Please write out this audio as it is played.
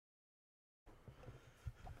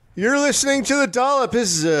You're listening to The Dollop. This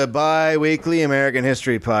is a bi-weekly American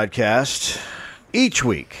history podcast. Each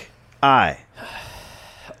week, I...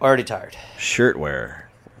 Already tired. Shirt wearer.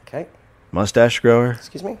 Okay. Mustache grower.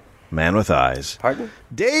 Excuse me? Man with eyes. Pardon?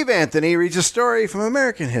 Dave Anthony reads a story from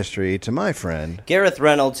American history to my friend... Gareth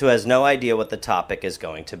Reynolds, who has no idea what the topic is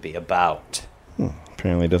going to be about.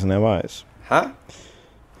 Apparently doesn't have eyes. Huh?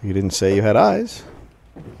 You didn't say you had eyes.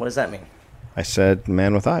 What does that mean? I said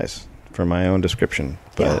man with eyes for my own description.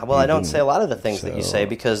 Yeah, well, I don't say a lot of the things that you say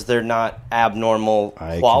because they're not abnormal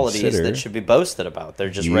qualities that should be boasted about. They're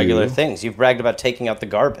just regular things. You've bragged about taking out the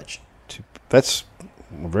garbage. That's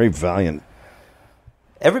very valiant.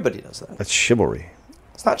 Everybody does that. That's chivalry.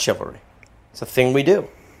 It's not chivalry. It's a thing we do.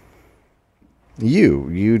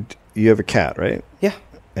 You have a cat, right? Yeah.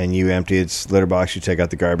 And you empty its litter box, you take out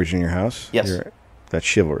the garbage in your house? Yes. That's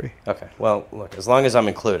chivalry. Okay. Well, look, as long as I'm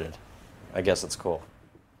included, I guess it's cool.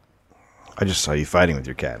 I just saw you fighting with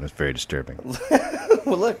your cat, and it's very disturbing.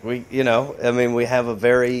 Well, look, we have a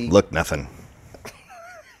very... Look, nothing.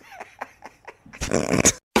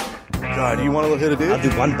 God, you want to hit a dude? I'll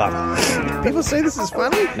do one bottle. People say this is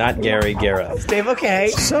funny? Not Gary Gareth. Dave, okay.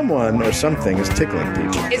 Someone or something is tickling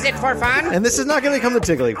people. Is it for fun? And this is not going to become the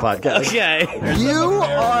Tickling Podcast. Okay. You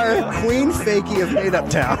are Queen Fakey of Made Up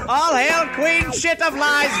Town. All hail Queen Shit of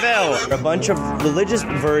Liesville. A bunch of religious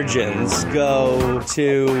virgins go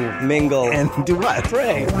to mingle And do what?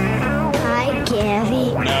 pray. Hi,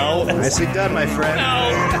 Gary. No. Nicely done, my friend.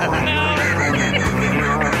 No.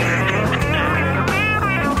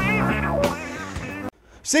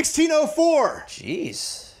 1604.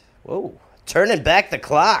 Jeez. Whoa. Turning back the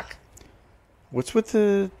clock. What's with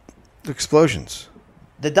the explosions?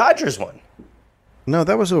 The Dodgers won. No,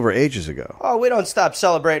 that was over ages ago. Oh, we don't stop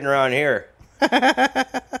celebrating around here.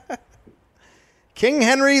 King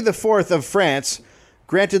Henry IV of France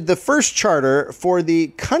granted the first charter for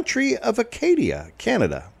the country of Acadia,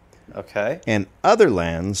 Canada, Okay. and other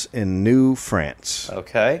lands in New France.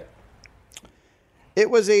 Okay. It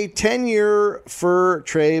was a 10-year fur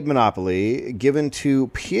trade monopoly given to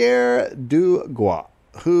Pierre du Gouat,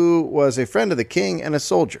 who was a friend of the king and a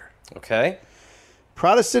soldier. Okay.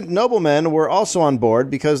 Protestant noblemen were also on board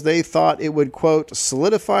because they thought it would, quote,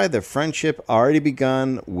 solidify the friendship already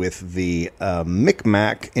begun with the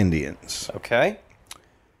Micmac Indians. Okay.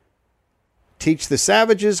 Teach the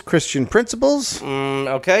savages Christian principles.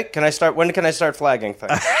 Okay. Can I start? When can I start flagging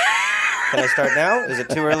things? Can I start now? Is it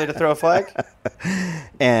too early to throw a flag?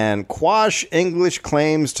 And quash English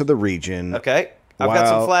claims to the region. Okay. I've got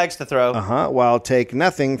some flags to throw. While take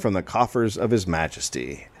nothing from the coffers of his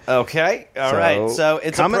majesty. Okay. All right. So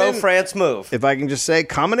it's a pro-France move. If I can just say,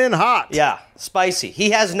 coming in hot. Yeah. Spicy.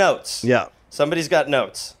 He has notes. Yeah. Somebody's got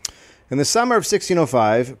notes. In the summer of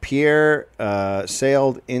 1605, Pierre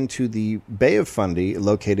sailed into the Bay of Fundy,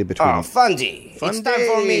 located between... Oh, Fundy. It's Fundy. time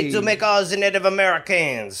for me to make all the Native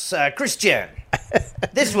Americans Christian.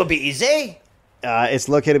 This will be easy. It's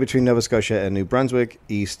located between Nova Scotia and New Brunswick,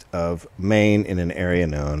 east of Maine, in an area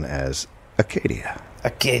known as Acadia.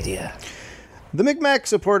 Acadia. The Micmacs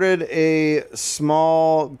supported a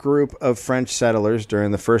small group of French settlers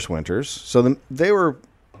during the first winters. So they were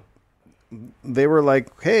like,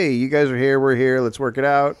 hey, you guys are here, we're here, let's work it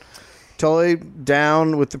out. Totally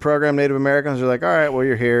down with the program. Native Americans are like, all right, well,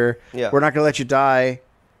 you're here. Yeah. We're not going to let you die.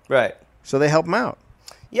 Right. So they help them out.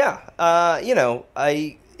 Yeah.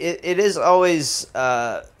 It is always,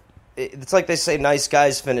 it's like they say, nice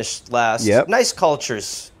guys finish last. Yep. Nice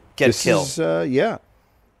cultures get killed. Yeah.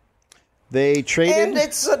 They traded... And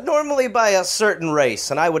it's normally by a certain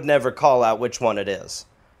race, and I would never call out which one it is.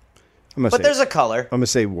 But there's a color. I'm going to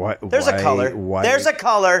say why. There's a color. There's a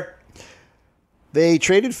color. They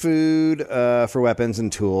traded food for weapons and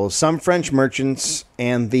tools. Some French merchants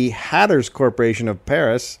and the Hatters Corporation of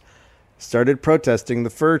Paris started protesting the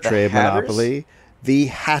fur trade monopoly. The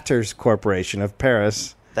Hatters Corporation of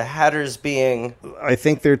Paris. The Hatters being... I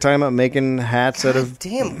think they're talking about making hats out of...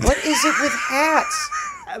 Damn, what is it with hats?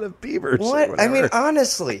 Out of beavers. What? I mean,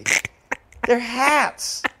 honestly. They're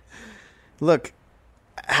hats. Look,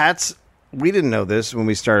 hats... We didn't know this when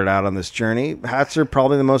we started out on this journey. Hats are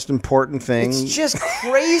probably the most important thing. It's just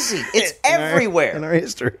crazy. It's everywhere. In our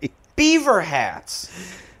history. Beaver hats.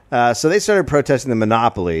 So they started protesting the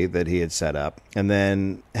monopoly that he had set up. And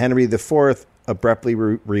then Henry IV abruptly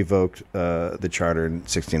revoked the charter in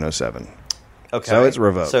 1607. Okay. So it's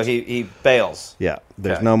revoked. So he bails. Yeah.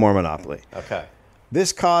 There's no more monopoly. Okay.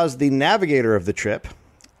 This caused the navigator of the trip,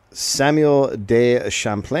 Samuel de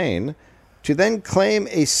Champlain, to then claim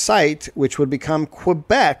a site which would become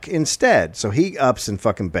Quebec instead. So he ups and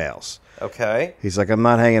fucking bails. Okay. He's like, I'm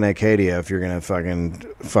not hanging in Acadia if you're going to fucking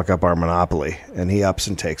fuck up our monopoly. And he ups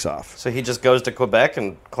and takes off. So he just goes to Quebec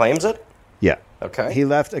and claims it? Yeah. Okay. He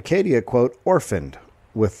left Acadia, quote, orphaned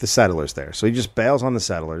with the settlers there. So he just bails on the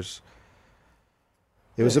settlers.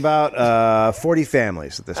 It was about 40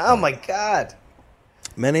 families at this point. Oh, my God.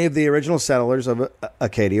 Many of the original settlers of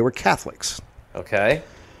Acadia were Catholics. Okay.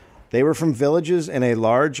 They were from villages in a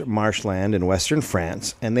large marshland in western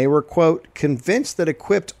France, and they were, quote, convinced that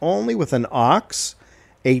equipped only with an ox,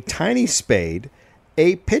 a tiny spade,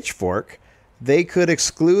 a pitchfork, they could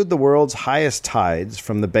exclude the world's highest tides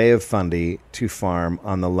from the Bay of Fundy to farm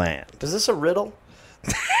on the land. Is this a riddle?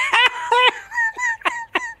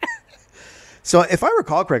 So if I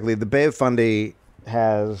recall correctly, the Bay of Fundy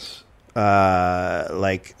has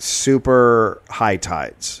like super high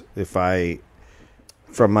tides.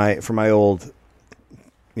 From my old,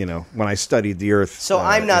 when I studied the Earth. So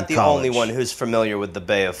I'm not the college. only one who's familiar with the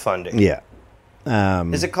Bay of Fundy. Yeah.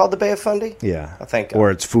 Is it called the Bay of Fundy? Yeah. I think.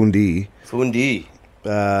 Or it's Fundy. Fundy.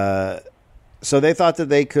 So they thought that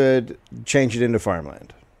they could change it into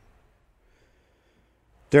farmland.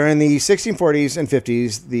 During the 1640s and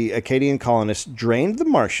 50s, the Acadian colonists drained the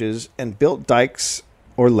marshes and built dikes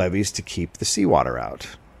or levees to keep the seawater out.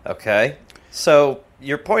 Okay. So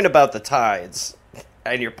your point about the tides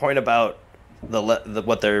and your point about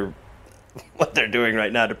what they're doing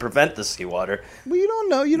right now to prevent the seawater. Well,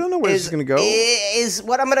 you don't know where this is going to go. Is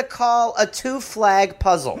what I'm going to call a two-flag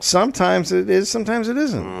puzzle. Sometimes it is, sometimes it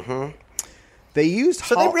isn't. Mm-hmm. They used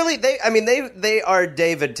they are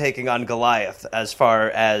David taking on Goliath as far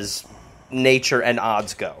as nature and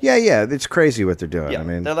odds go. Yeah, it's crazy what they're doing. Yeah. I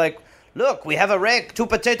mean, they're like, look, we have a rake, 2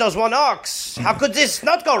 potatoes, 1 ox. How could this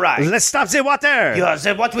not go right? let's stop the water. Yeah,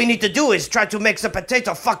 then what we need to do is try to make the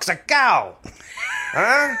potato fuck the cow.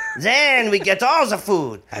 Huh? Then we get all the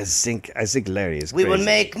food. I think Larry is We crazy. will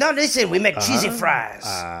make, we make cheesy fries.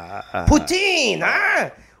 Poutine,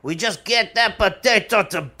 huh? We just get that potato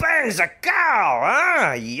to bang the cow,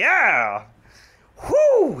 huh? Yeah.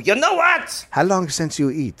 Whew, you know what? How long since you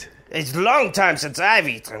eat? It's a long time since I've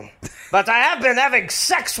eaten. But I have been having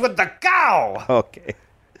sex with the cow. Okay.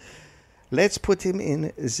 Let's put him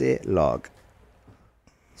in the log.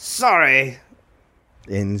 Sorry.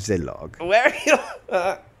 In the log. Where are you?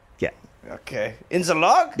 Yeah. Okay. In the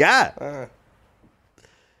log? Yeah.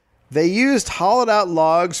 They used hollowed out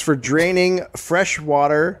logs for draining fresh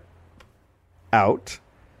water out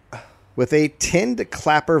with a tinned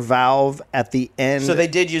clapper valve at the end. So they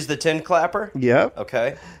did use the tin clapper? Yep.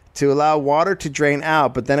 Okay. To allow water to drain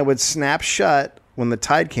out, but then it would snap shut when the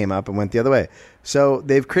tide came up and went the other way. So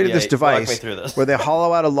they've created this device walk me through this. where they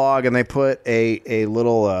hollow out a log and they put a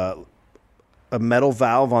little a metal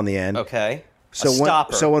valve on the end. Okay.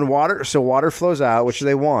 So when water flows out, which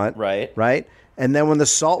they want, right? And then when the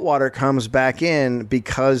salt water comes back in,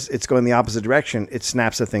 because it's going the opposite direction, it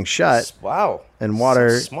snaps the thing shut. Wow. And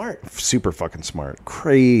water, so smart, super fucking smart,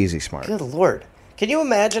 crazy smart. Good Lord. Can you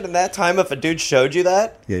imagine in that time if a dude showed you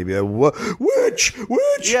that? Yeah, you'd be like, which?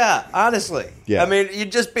 Yeah, honestly. Yeah. I mean,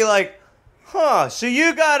 you'd just be like, huh, so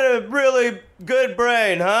you got a really good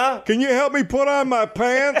brain, huh? Can you help me put on my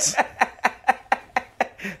pants?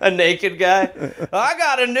 A naked guy. I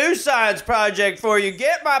got a new science project for you.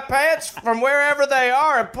 Get my pants from wherever they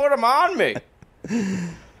are and put them on me.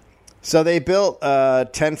 So they built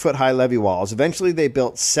 10-foot high levee walls. Eventually, they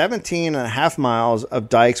built 17 and a half miles of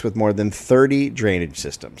dikes with more than 30 drainage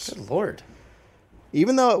systems. Good Lord.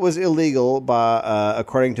 Even though it was illegal,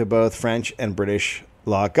 according to both French and British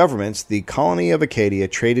law governments, the colony of Acadia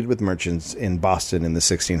traded with merchants in Boston in the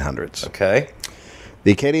 1600s. Okay.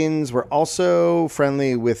 The Acadians were also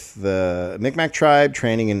friendly with the Mi'kmaq tribe,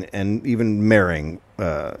 training and even marrying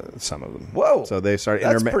some of them. Whoa. So they started,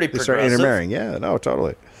 pretty they started progressive. intermarrying. Yeah, no,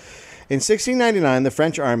 totally. In 1699, the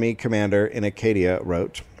French army commander in Acadia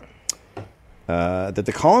wrote that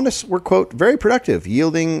the colonists were, quote, very productive,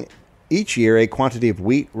 yielding each year a quantity of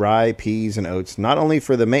wheat, rye, peas, and oats, not only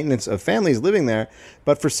for the maintenance of families living there,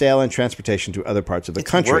 but for sale and transportation to other parts of the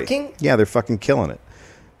country. Working? Yeah, they're fucking killing it.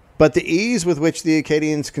 But the ease with which the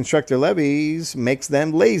Acadians construct their levees makes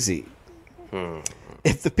them lazy.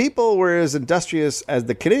 If the people were as industrious as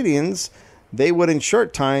the Canadians, they would in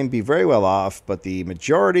short time be very well off, but the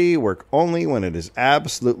majority work only when it is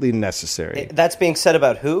absolutely necessary. That's being said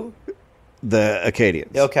about who? The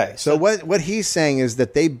Acadians. Okay. So what he's saying is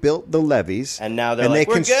that they built the levees. And now they're like,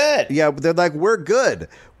 we're good. Yeah, they're like, we're good.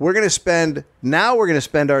 We're going to spend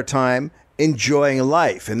our time enjoying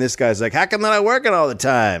life. And this guy's like, how come they're not working all the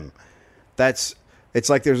time? It's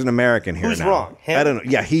like there's an American here Who's now. wrong? Him? I don't know.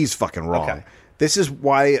 Yeah, he's fucking wrong. Okay. This is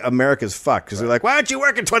why America's fucked, because they're like, why aren't you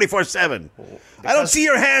working 24/7? I don't see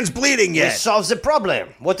your hands bleeding yet. It solves the problem.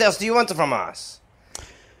 What else do you want from us?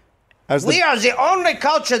 We are the only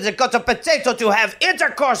culture that got a potato to have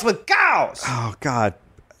intercourse with cows. Oh, God.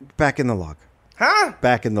 Back in the log. Huh?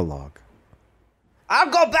 Back in the log. I'll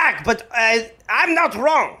go back, but I'm not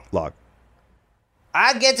wrong. Log.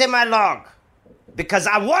 I get in my log because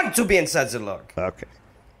I want to be inside the log. Okay.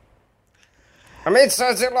 I'm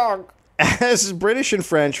inside the log. As British and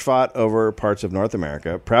French fought over parts of North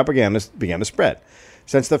America, propaganda began to spread.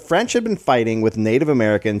 Since the French had been fighting with Native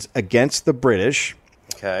Americans against the British,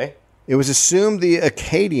 Okay. it was assumed the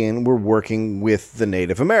Acadian were working with the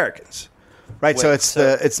Native Americans. Right, Wait,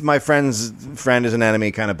 so it's my friend's friend is an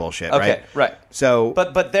enemy kind of bullshit, right? Okay, right. So,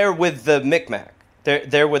 But they're with the Micmac.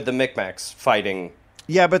 They're with the Micmacs fighting.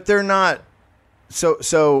 yeah, but they're not. So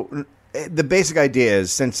the basic idea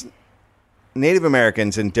is since Native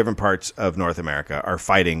Americans in different parts of North America are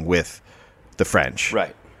fighting with the French,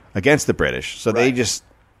 Right. against the British, so they Right. just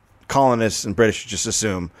colonists and British just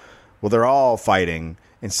assume, well, they're all fighting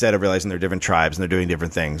instead of realizing they're different tribes and they're doing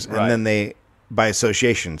different things, Right. and then they, by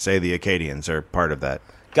association, say the Acadians are part of that.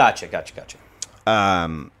 Gotcha.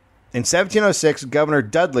 In 1706, Governor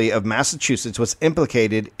Dudley of Massachusetts was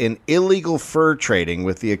implicated in illegal fur trading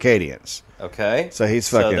with the Acadians. Okay. So he's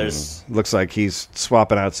fucking looks like he's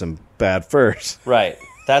swapping out some bad furs. Right.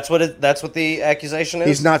 That's what the accusation is?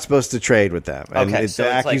 He's not supposed to trade with them. And Okay, the so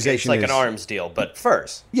it's accusation like is, an arms deal, but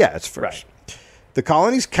furs. Yeah, it's furs. Right. The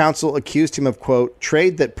colony's council accused him of, quote,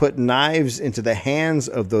 trade that put knives into the hands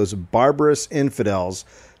of those barbarous infidels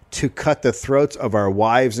to cut the throats of our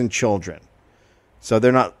wives and children. So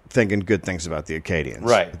they're not thinking good things about the Acadians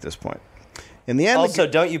at this point. In the end, Also,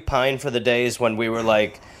 don't you pine for the days when we were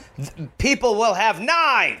like, people will have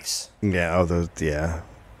knives. yeah.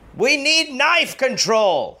 We need knife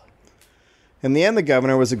control. In the end, the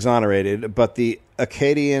governor was exonerated, but the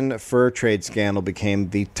Acadian fur trade scandal became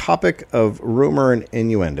the topic of rumor and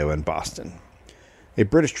innuendo in Boston. A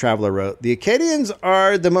British traveler wrote, "The Acadians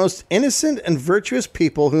are the most innocent and virtuous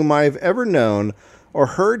people whom I have ever known or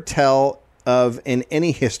heard tell of in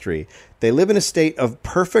any history. They live in a state of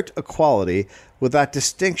perfect equality without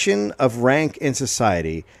distinction of rank in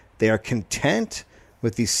society. They are content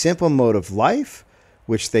with the simple mode of life,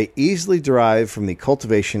 which they easily derive from the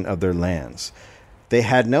cultivation of their lands. They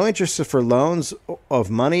had no interest for loans of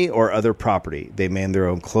money or other property. They made their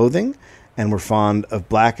own clothing and were fond of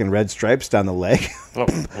black and red stripes down the leg, Oh,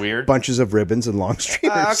 weird. bunches of ribbons and long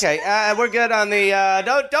streamers." Okay, we're good on the.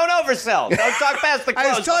 Don't oversell. Don't talk past the close.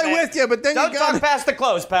 I was totally man. with you, but then don't you got talk past the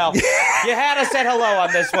close, pal. You had us at hello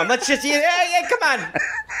on this one. Let's just come on.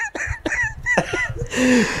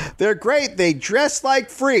 They're great. They dress like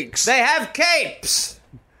freaks. They have capes.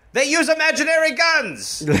 They use imaginary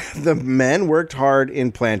guns. The men worked hard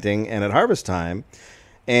in planting and at harvest time,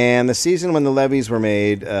 and the season when the levees were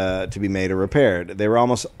made to be made or repaired. They were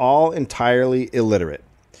almost all entirely illiterate.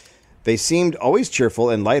 They seemed always cheerful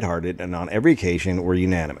and lighthearted, and on every occasion were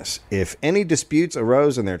unanimous. If any disputes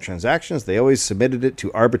arose in their transactions, they always submitted it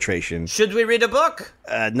to arbitration. Should we read a book?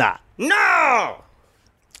 Nah. No!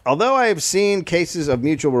 Although I have seen cases of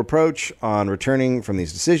mutual reproach on returning from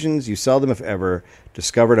these decisions, you seldom, if ever,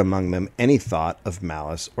 discovered among them any thought of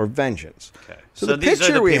malice or vengeance. Okay. So the these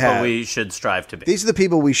picture are the we people have, we should strive to be. these are the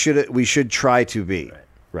people we should try to be.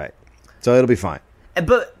 Right. So it'll be fine.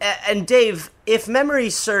 But and Dave, if memory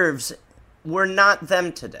serves, we're not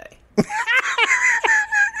them today.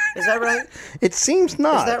 Is that right? It seems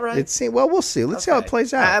not. Is that right? Well, we'll see. Let's see how it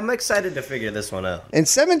plays out. I'm excited to figure this one out. In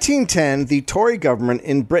 1710, the Tory government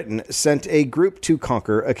in Britain sent a group to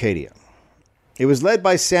conquer Acadia. It was led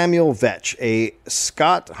by Samuel Vetch, a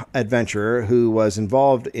Scot adventurer who was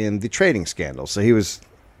involved in the trading scandal. So he was...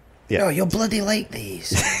 Yeah. No, you'll bloody like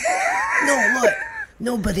these. No, look.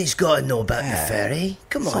 Nobody's got to know about the ferry.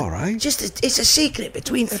 Come on. all right. It's a secret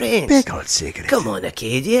between friends. Big old secret. Come on,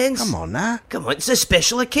 Acadians. Come on now. Come on, it's a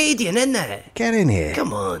special Acadian, isn't it? Get in here.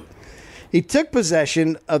 Come on. He took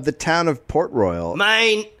possession of the town of Port Royal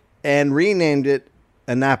Mine. and renamed it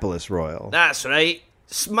Annapolis Royal. That's right.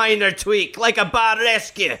 Minor tweak, like a bar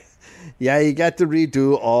rescue. Yeah, you got to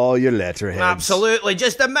redo all your letterheads. Absolutely,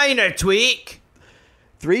 just a minor tweak.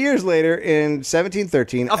 3 years later, in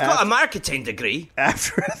 1713, I've got a marketing degree.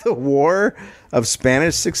 after the War of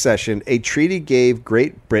Spanish Succession, a treaty gave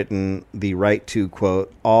Great Britain the right to,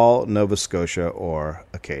 quote, all Nova Scotia or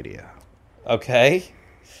Acadia. Okay.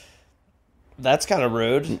 That's kind of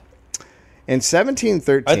rude. In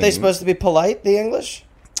 1713... Aren't they supposed to be polite, the English?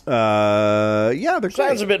 Yeah, they're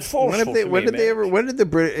Sounds great. a bit forceful to me, man. When did the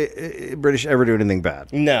British ever do anything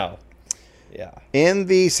bad? No. No. Yeah. In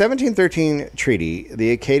the 1713 treaty,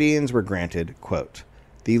 the Acadians were granted, quote,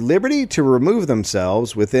 the liberty to remove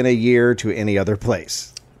themselves within a year to any other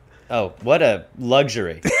place. Oh, what a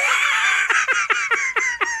luxury.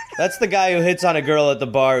 That's the guy who hits on a girl at the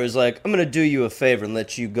bar who's like, I'm going to do you a favor and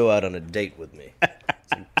let you go out on a date with me.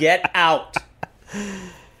 So get out.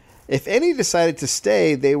 If any decided to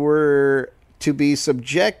stay, they were to be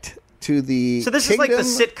subject to the So this kingdom.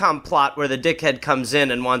 is like the sitcom plot where the dickhead comes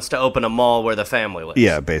in and wants to open a mall where the family lives.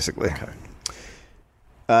 Yeah, basically. Okay.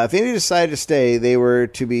 If any decided to stay, they were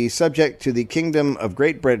to be subject to the kingdom of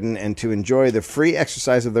Great Britain and to enjoy the free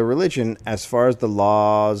exercise of their religion as far as the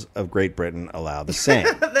laws of Great Britain allow the same.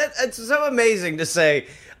 It's so amazing to say,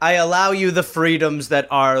 I allow you the freedoms that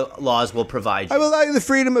our laws will provide you. I will allow you the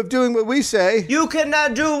freedom of doing what we say. You can now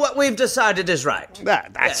do what we've decided is right.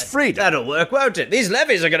 That's freedom. That'll work, won't it? These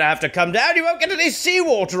levies are going to have to come down. You won't get any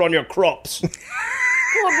seawater on your crops.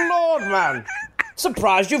 Good Lord, man.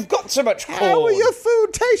 Surprised you've got so much corn. How will your food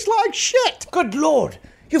taste like shit? Good Lord,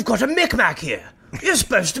 you've got a Micmac here. You're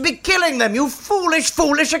supposed to be killing them, you foolish,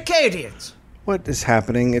 foolish Acadians. What is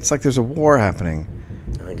happening? It's like there's a war happening.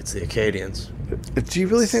 I think it's the Acadians. Do you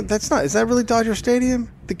really think that's not? Is that really Dodger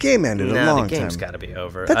Stadium? The game ended a long time. The game's got to be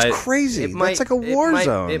over. That's crazy. That's like a war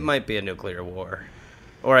zone. It might be a nuclear war.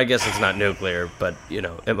 Or I guess it's not nuclear, but,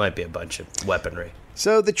 it might be a bunch of weaponry.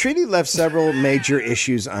 So the treaty left several major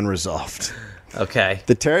issues unresolved. Okay.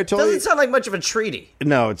 The territory doesn't sound like much of a treaty.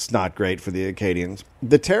 No, it's not great for the Acadians.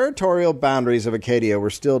 The territorial boundaries of Acadia were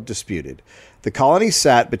still disputed. The colony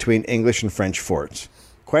sat between English and French forts.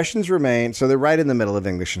 Questions remained, so they're right in the middle of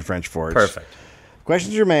English and French forts. Perfect.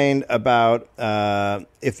 Questions remained about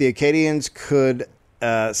if the Acadians could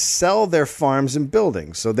sell their farms and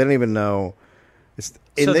buildings. So they don't even know.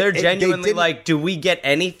 So they're genuinely like, do we get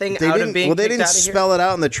anything out of being kicked out of here? Well, they didn't spell it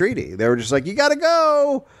out in the treaty. They were just like, you got to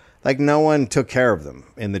go. Like, no one took care of them,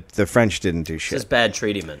 and the French didn't do shit. This is bad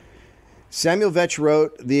treatment. Samuel Vetch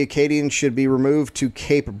wrote, the Acadians should be removed to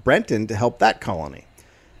Cape Breton to help that colony.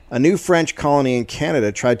 A new French colony in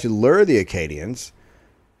Canada tried to lure the Acadians.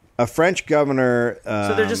 A French governor...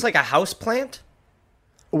 so they're just like a house plant?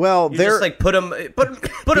 Well, you they're... just like put them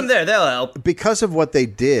there, they'll help. Because of what they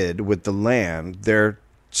did with the land, they're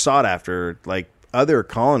sought after, like, other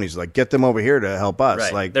colonies, like, get them over here to help us.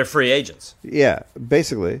 Right. Like, they're free agents. Yeah,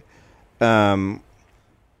 basically.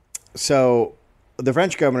 So the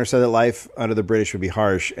French governor said that life under the British would be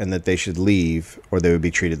harsh and that they should leave or they would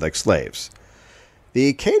be treated like slaves. The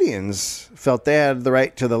Acadians felt they had the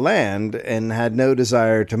right to the land and had no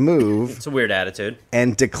desire to move. It's a weird attitude.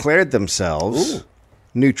 And declared themselves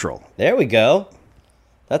neutral. There we go.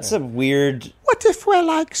 That's a weird... What if we're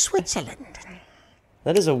like Switzerland?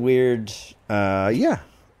 That is a weird... Yeah.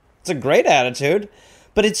 It's a great attitude.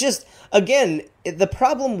 But it's just, again, the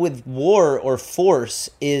problem with war or force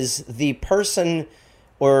is the person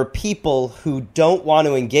or people who don't want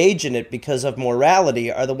to engage in it because of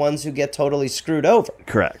morality are the ones who get totally screwed over.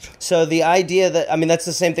 Correct. So the idea that, I mean, that's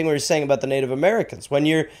the same thing we were saying about the Native Americans. When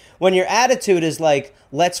your attitude is like,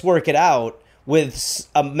 let's work it out, with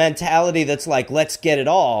a mentality that's like, let's get it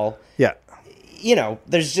all. Yeah.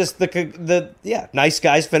 There's just the nice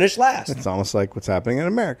guys finish last. It's almost like what's happening in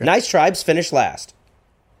America. Nice tribes finish last.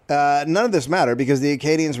 None of this mattered because the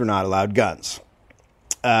Acadians were not allowed guns.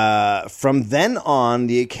 From then on,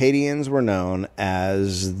 the Acadians were known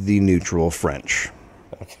as the neutral French.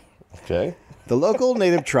 Okay. The local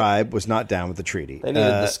native tribe was not down with the treaty. They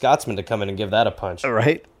needed the Scotsman to come in and give that a punch.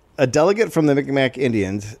 Right. A delegate from the Micmac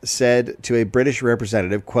Indians said to a British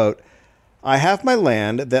representative, quote, I have my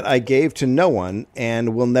land that I gave to no one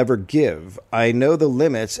and will never give. I know the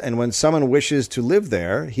limits, and when someone wishes to live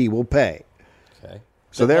there, he will pay. Okay.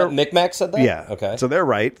 So they're Micmac said that? Yeah. Okay. So they're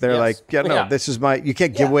right. They're like, this is you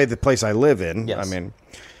can't give away the place I live in. Yes. I mean,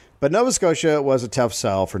 but Nova Scotia was a tough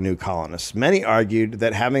sell for new colonists. Many argued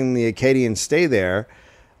that having the Acadians stay there,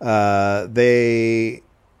 they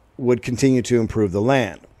would continue to improve the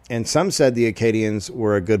land. And some said the Acadians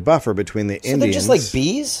were a good buffer between the Indians. So they're just like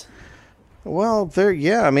bees? Well,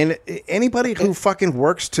 I mean, anybody who fucking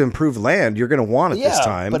works to improve land, you're going to want at this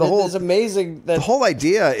time. But it's amazing that... The whole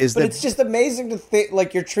idea is But it's just amazing to think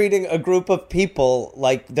like you're treating a group of people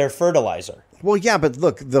like they're fertilizer. Well, yeah, but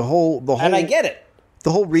look, the whole... And I get it.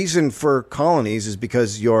 The whole reason for colonies is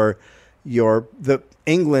because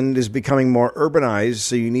England is becoming more urbanized,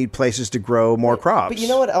 so you need places to grow more crops. But you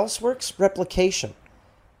know what else works? Replication.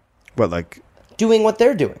 What, like... Doing what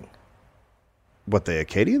they're doing. What, the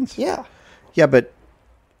Acadians? Yeah. Yeah, but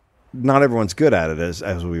not everyone's good at it,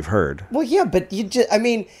 as we've heard. Well, yeah, but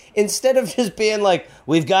instead of just being like,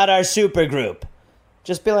 we've got our super group,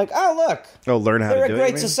 Just be like, oh, look. Oh, learn how to do it. They're a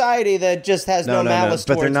great society that just has no malice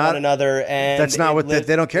but towards they're not, one another. And that's not what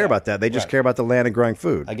they don't care about that. They just care about the land and growing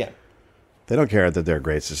food. Again. They don't care that they're a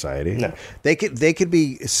great society. No. They could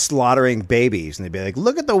be slaughtering babies and they'd be like,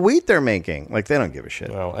 look at the wheat they're making. Like, they don't give a shit.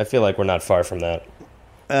 Well, I feel like we're not far from that.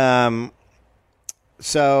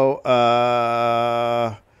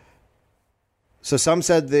 So some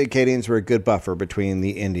said the Acadians were a good buffer between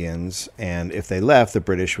the Indians, and if they left, the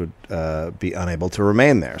British would be unable to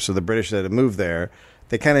remain there. So the British that had moved there,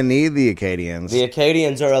 they kind of need the Acadians. The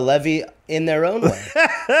Acadians are a levy in their own way.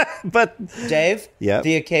 But Dave,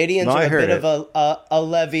 the Acadians are a bit of a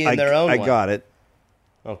levy in their own way. I got it.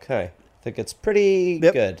 Okay. I think it's pretty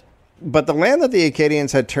good. But the land that the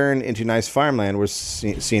Acadians had turned into nice farmland was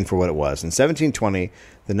seen for what it was. In 1720,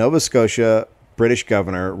 the Nova Scotia British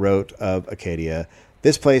governor wrote of Acadia,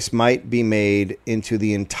 this place might be made into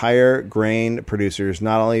the entire grain producers,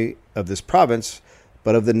 not only of this province,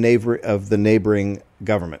 but of the neighboring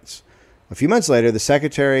governments. A few months later, the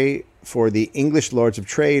secretary for the English Lords of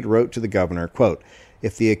Trade wrote to the governor, quote,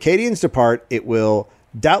 if the Acadians depart, it will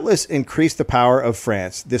doubtless increase the power of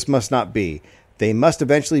France. This must not be. They must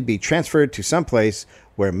eventually be transferred to some place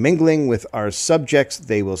where, mingling with our subjects,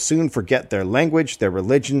 they will soon forget their language, their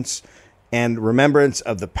religions, and remembrance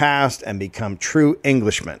of the past and become true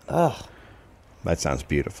Englishmen. Oh. That sounds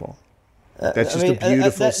beautiful. That's just a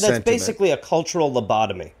beautiful sentiment. That's basically a cultural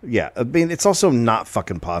lobotomy. Yeah. I mean, it's also not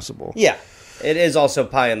fucking possible. Yeah. It is also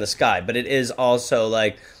pie in the sky, but it is also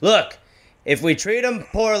like, look, if we treat them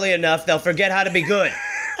poorly enough, they'll forget how to be good.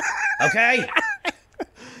 Okay?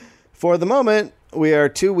 For the moment, we are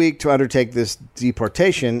too weak to undertake this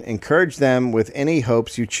deportation. Encourage them with any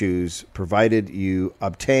hopes you choose, provided you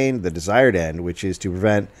obtain the desired end, which is to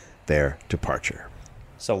prevent their departure.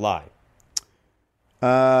 So lie.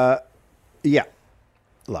 Yeah.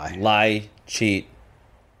 Lie. Lie, cheat,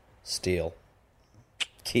 steal,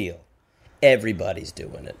 kill. Everybody's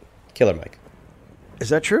doing it. Killer Mike. Is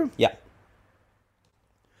that true? Yeah.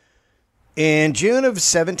 In June of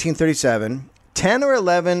 1737, 10 or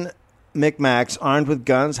 11 Micmacs armed with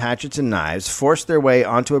guns, hatchets, and knives forced their way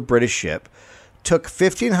onto a British ship, took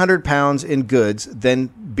 1,500 pounds in goods, then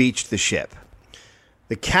beached the ship.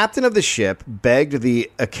 The captain of the ship begged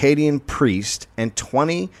the Acadian priest and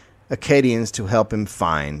 20 Acadians to help him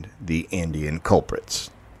find the Indian culprits.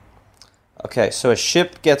 Okay, so a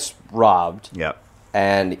ship gets robbed. Yep.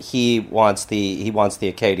 And he wants the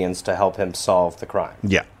Acadians to help him solve the crime.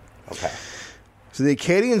 Yeah. Okay. So the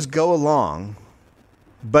Acadians go along,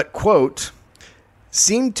 but, quote,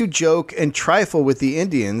 seemed to joke and trifle with the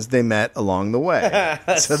Indians they met along the way.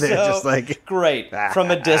 So they're just like... Great, from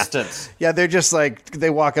a distance. Yeah, they're just like, they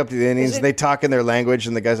walk up to the Indians, and they talk in their language,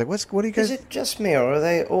 and the guy's like, what are you guys... Is it just me, or are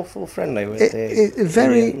they awful friendly with the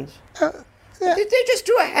very... Indians? Did they just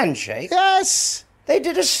do a handshake? Yes! They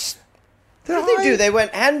did a... What did they do? They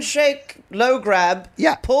went handshake, low grab,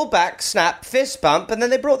 pull back, snap, fist bump, and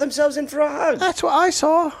then they brought themselves in for a hug. That's what I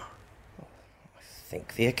saw. I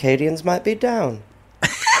think the Acadians might be down.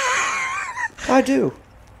 I do.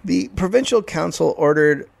 The provincial council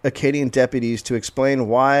ordered Acadian deputies to explain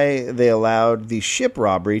why they allowed the ship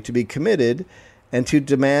robbery to be committed and to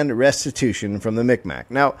demand restitution from the Micmac.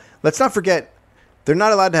 Now, let's not forget, they're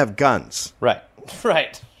not allowed to have guns. Right.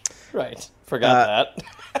 Forgot that.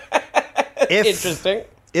 Interesting.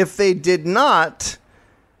 If they did not,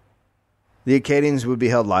 the Acadians would be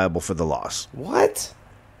held liable for the loss. What?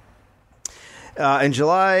 In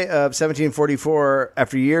July of 1744,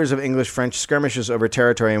 after years of English-French skirmishes over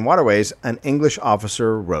territory and waterways, an English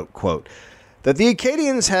officer wrote, quote, that the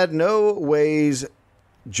Acadians had no ways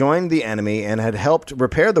joined the enemy and had helped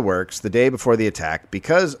repair the works the day before the attack.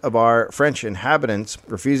 Because of our French inhabitants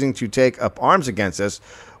refusing to take up arms against us,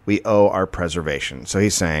 we owe our preservation. So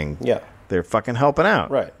he's saying, they're fucking helping out.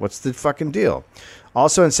 Right. What's the fucking deal?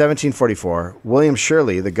 Also in 1744, William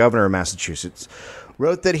Shirley, the governor of Massachusetts,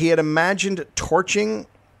 wrote that he had imagined torching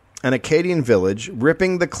an Acadian village,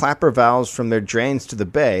 ripping the clapper valves from their drains to the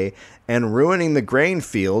bay, and ruining the grain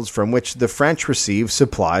fields from which the French received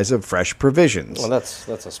supplies of fresh provisions. Well, that's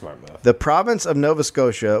a smart move. The province of Nova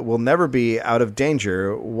Scotia will never be out of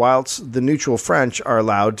danger whilst the neutral French are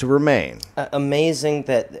allowed to remain. Amazing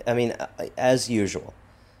that, I mean, as usual,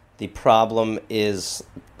 the problem is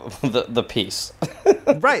the peace.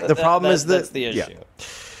 Right, the problem is that's the issue.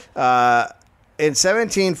 In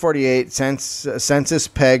 1748, census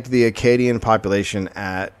pegged the Acadian population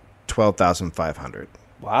at 12,500.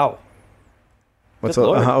 Wow. What's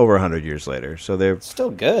over 100 years later? So they're still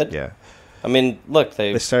good. Yeah. I mean, look,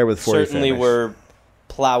 they started with 40 certainly families. were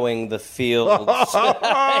plowing the fields.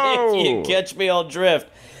 If you catch me, I'll drift.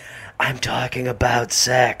 I'm talking about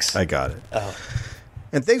sex. I got it. Oh.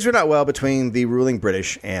 And things were not well between the ruling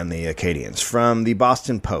British and the Acadians. From the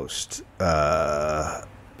Boston Post, April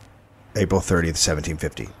 30th,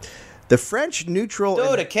 1750. The French neutral...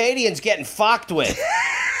 Dude, Acadians getting fucked with.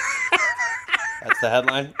 That's the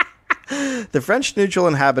headline. The French neutral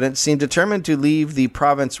inhabitants seemed determined to leave the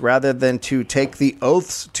province rather than to take the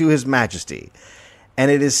oaths to His Majesty. And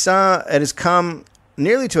it has come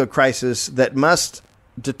nearly to a crisis that must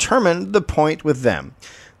determine the point with them.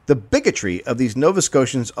 The bigotry of these Nova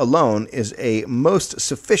Scotians alone is a most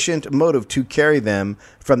sufficient motive to carry them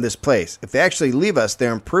from this place. If they actually leave us,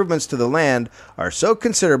 their improvements to the land are so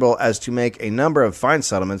considerable as to make a number of fine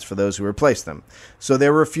settlements for those who replace them. So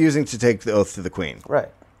they're refusing to take the oath to the Queen. Right.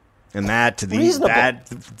 And that to the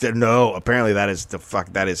Reasonable. no, apparently that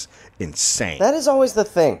is insane. That is always the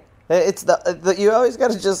thing. It's the you always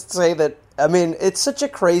got to just say that. I mean, it's such a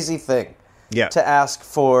crazy thing. Yeah. To ask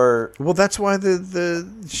for. Well, that's why the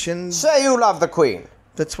Shin. Say you love the Queen.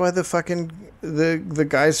 That's why the fucking the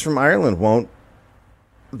guys from Ireland won't.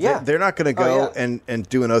 Yeah. They're not going to go and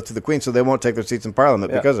do an oath to the Queen, so they won't take their seats in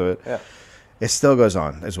Parliament because of it. Yeah. It still goes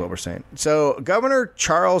on, is what we're saying. So Governor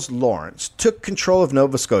Charles Lawrence took control of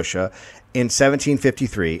Nova Scotia in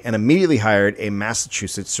 1753 and immediately hired a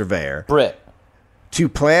Massachusetts surveyor. Brit. To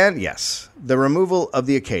plan, the removal of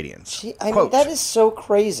the Acadians. Gee, I mean, that is so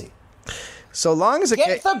crazy. So long as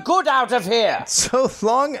Get the good out of here. So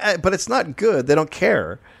long, but it's not good. They don't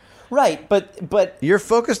care. Right, but You're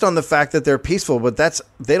focused on the fact that they're peaceful, but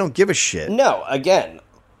they don't give a shit. no. Again,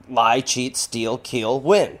 lie, cheat, steal, kill,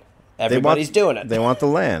 win. Everybody's doing it. They want the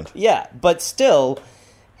land. Yeah, but still,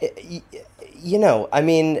 you know, I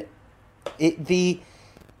mean,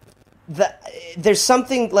 there's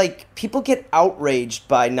something like people get outraged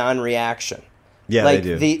by non-reaction. Yeah, like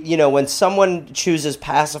they do. when someone chooses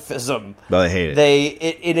pacifism, Well, they hate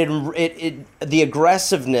it. The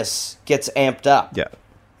aggressiveness gets amped up.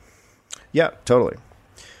 Yeah, totally.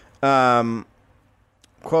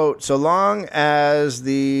 Quote, so long as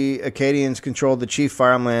the Acadians controlled the chief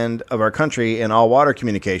farmland of our country and all water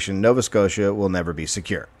communication, Nova Scotia will never be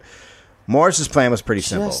secure. Morris's plan was pretty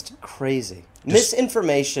simple. Just crazy.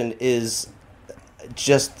 Misinformation is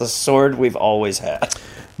just the sword we've always had.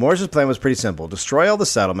 Morris's plan was pretty simple. Destroy all the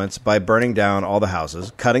settlements by burning down all the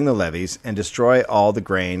houses, cutting the levees, and destroy all the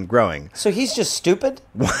grain growing. So he's just stupid?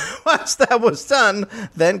 Once that was done,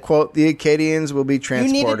 then, quote, the Acadians will be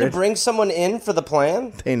transported. You needed to bring someone in for the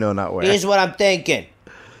plan? They know not where. Here's what I'm thinking.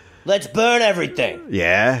 Let's burn everything.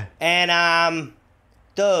 Yeah. And,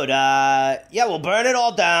 dude, we'll burn it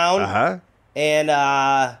all down. Uh-huh. And,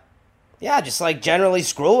 just, like, generally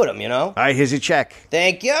screw with them, you know? All right, here's your check.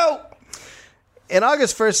 Thank you. In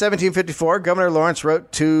August 1st, 1754, Governor Lawrence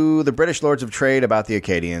wrote to the British Lords of Trade about the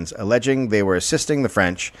Acadians, alleging they were assisting the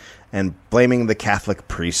French and blaming the Catholic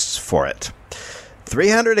priests for it.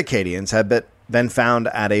 300 Acadians had been found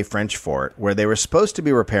at a French fort where they were supposed to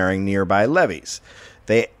be repairing nearby levees.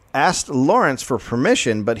 They asked Lawrence for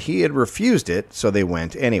permission, but he had refused it, so they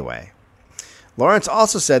went anyway. Lawrence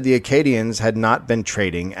also said the Acadians had not been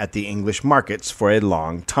trading at the English markets for a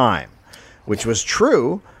long time, which was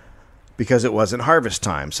true, because it wasn't harvest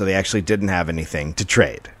time, so they actually didn't have anything to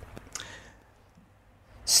trade.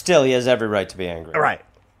 Still, he has every right to be angry. Right.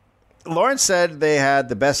 Lawrence said they had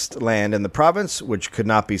the best land in the province, which could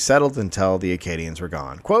not be settled until the Acadians were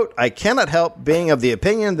gone. Quote, I cannot help being of the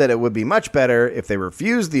opinion that it would be much better if they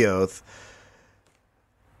refused the oath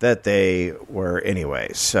that they were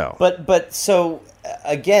anyway. So, But so,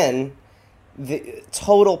 again, the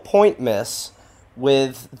total point miss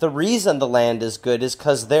with the reason the land is good is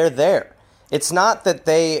because they're there. It's not that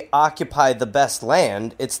they occupy the best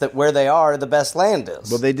land. It's that where they are, the best land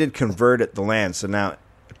is. well, they did convert the land, so now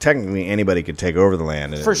technically anybody could take over the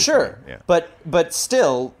land. For sure. Yeah. But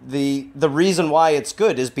still, the reason why it's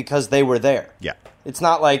good is because they were there. Yeah. It's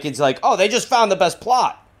not like oh, they just found the best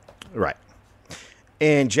plot. Right.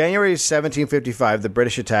 In January 1755, the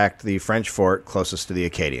British attacked the French fort closest to the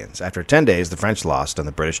Acadians. After 10 days, the French lost and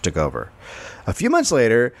the British took over. A few months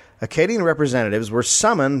later, Acadian representatives were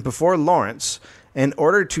summoned before Lawrence in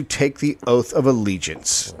order to take the oath of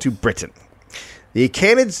allegiance to Britain. The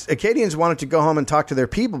Acadians wanted to go home and talk to their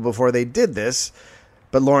people before they did this,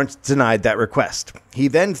 but Lawrence denied that request. He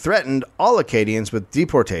then threatened all Acadians with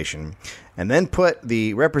deportation and then put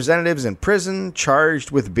the representatives in prison charged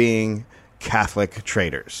with being Catholic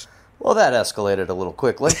traitors. Well, that escalated a little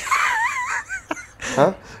quickly.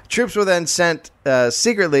 Huh? Troops were then sent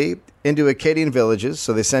secretly into Acadian villages,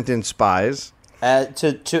 so they sent in spies.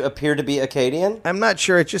 To appear to be Acadian? I'm not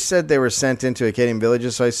sure. It just said they were sent into Acadian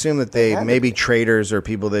villages, so I assume that they may be traitors or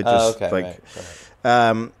people that just okay, like.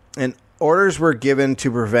 right. and orders were given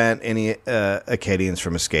to prevent any Acadians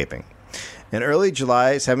from escaping. In early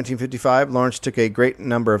July 1755, Lawrence took a great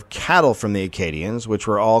number of cattle from the Acadians, which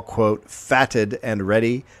were all, quote, fatted and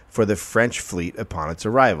ready for the French fleet upon its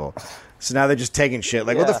arrival. So now they're just taking shit.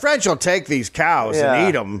 Like, well, the French will take these cows and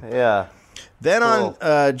eat them. Yeah. Then on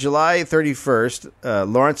July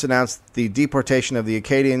 31st, Lawrence announced the deportation of the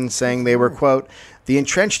Acadians, saying they were, quote, the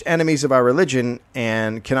entrenched enemies of our religion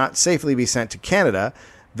and cannot safely be sent to Canada.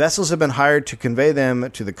 Vessels have been hired to convey them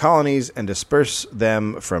to the colonies and disperse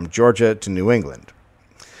them from Georgia to New England.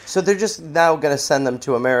 So they're just now going to send them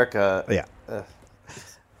to America. Yeah.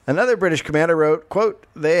 Another British commander wrote, quote,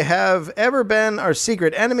 they have ever been our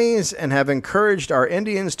secret enemies and have encouraged our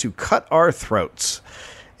Indians to cut our throats.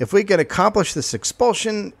 If we can accomplish this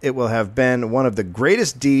expulsion, it will have been one of the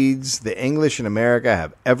greatest deeds the English in America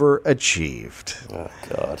have ever achieved. Oh,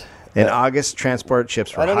 God. In August, transport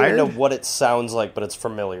ships were hired. I don't even know what it sounds like, but it's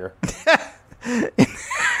familiar.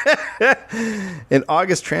 In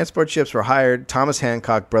August, transport ships were hired. Thomas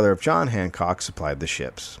Hancock, brother of John Hancock, supplied the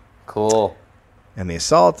ships. Cool. And the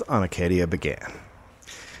assault on Acadia began.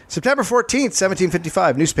 September 14th,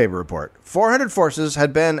 1755, newspaper report. 400 forces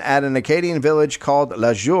had been at an Acadian village called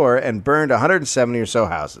La Jour and burned 170 or so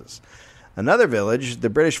houses. Another village, the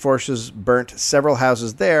British forces burnt several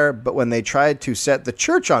houses there, but when they tried to set the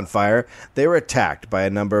church on fire, they were attacked by a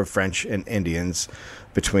number of French and Indians,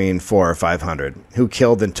 between 400 or 500, who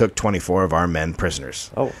killed and took 24 of our men prisoners.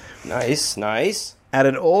 Oh, nice, nice. At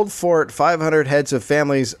an old fort, 500 heads of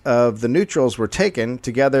families of the neutrals were taken,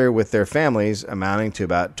 together with their families, amounting to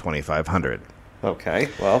about 2,500. Okay,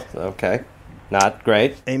 well, okay. Not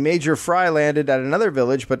great. A major fry landed at another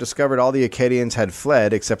village, but discovered all the Acadians had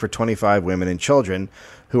fled, except for 25 women and children,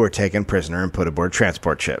 who were taken prisoner and put aboard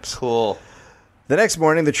transport ships. Cool. The next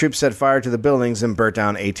morning, the troops set fire to the buildings and burnt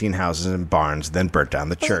down 18 houses and barns, then burnt down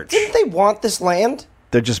the church. Didn't they want this land?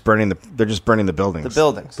 They're just burning the buildings. The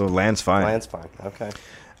buildings. The land's fine. Land's fine. Okay.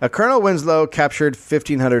 Colonel Winslow captured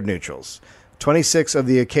 1,500 neutrals. 26 of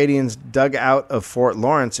the Acadians dug out of Fort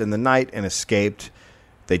Lawrence in the night and escaped.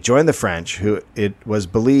 They joined the French, who it was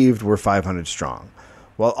believed were 500 strong.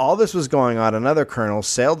 While all this was going on, another colonel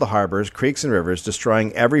sailed the harbors, creeks, and rivers,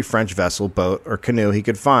 destroying every French vessel, boat, or canoe he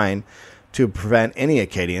could find to prevent any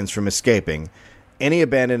Acadians from escaping. Any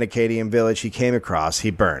abandoned Acadian village he came across,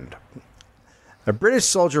 he burned. A British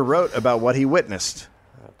soldier wrote about what he witnessed.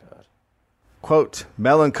 Oh, God. Quote,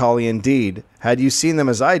 melancholy indeed. Had you seen them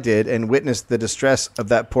as I did and witnessed the distress of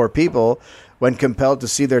that poor people when compelled to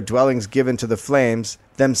see their dwellings given to the flames,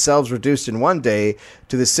 themselves reduced in one day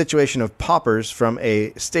to the situation of paupers from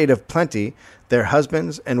a state of plenty, their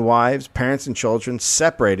husbands and wives, parents and children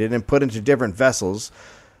separated and put into different vessels.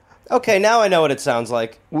 Okay, now I know what it sounds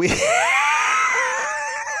like.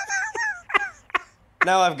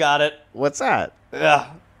 Now I've got it. What's that?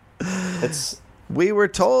 Yeah. We were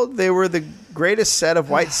told they were the greatest set of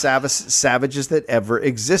white savages that ever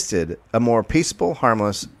existed. A more peaceable,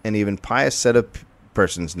 harmless, and even pious set of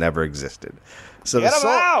persons never existed. So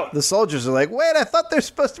the soldiers are like, wait, I thought they're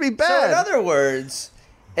supposed to be bad. So in other words,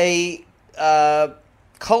 a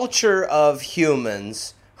culture of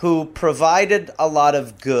humans who provided a lot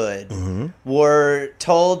of good were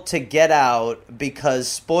told to get out because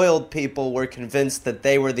spoiled people were convinced that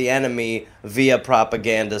they were the enemy via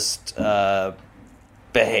propagandist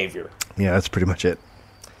behavior. Yeah, that's pretty much it.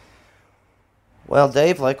 Well,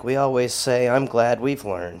 Dave, like we always say, I'm glad we've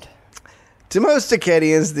learned. To most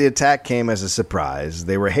Acadians, the attack came as a surprise.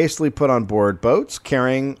 They were hastily put on board boats,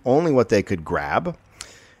 carrying only what they could grab.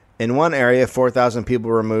 In one area, 4,000 people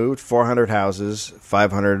were removed, 400 houses,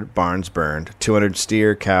 500 barns burned, 200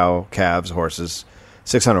 steer, cow, calves, horses,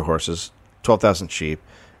 600 horses, 12,000 sheep,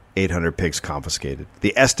 800 pigs confiscated.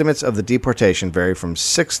 The estimates of the deportation vary from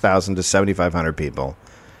 6,000 to 7,500 people.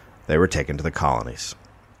 They were taken to the colonies.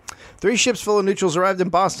 3 ships full of neutrals arrived in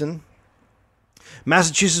Boston.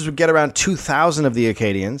 Massachusetts would get around 2,000 of the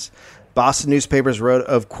Acadians. Boston newspapers wrote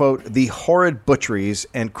of, quote, the horrid butcheries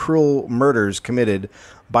and cruel murders committed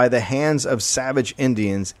by the hands of savage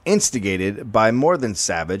Indians, instigated by more than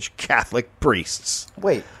savage Catholic priests.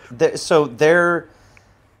 Wait, they're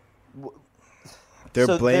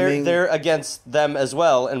blaming... They're against them as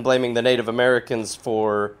well and blaming the Native Americans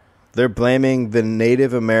for... They're blaming the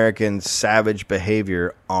Native American savage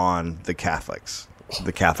behavior on the Catholics,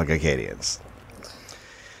 the Catholic Acadians.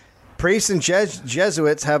 Priests and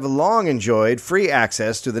Jesuits have long enjoyed free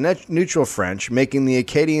access to the neutral French, making the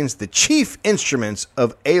Acadians the chief instruments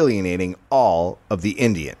of alienating all of the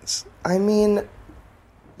Indians. I mean,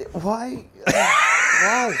 why?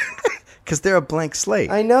 Why? Because they're a blank slate.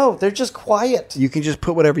 I know. They're just quiet. You can just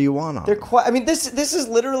put whatever you want on. They're quiet. I mean, this is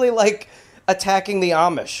literally like attacking the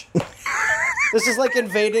Amish. This is like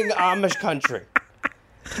invading Amish country.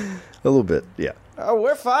 A little bit, yeah. Oh,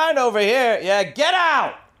 we're fine over here. Yeah, get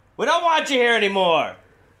out. We don't want you here anymore.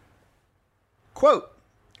 Quote,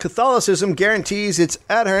 Catholicism guarantees its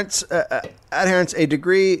adherents a high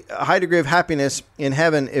degree of happiness in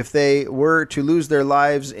heaven if they were to lose their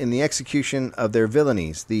lives in the execution of their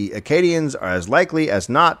villainies. The Acadians are as likely as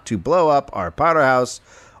not to blow up our powder house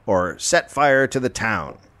or set fire to the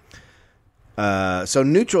town. So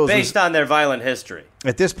neutrals... Based on their violent history.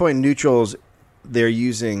 At this point, neutrals, they're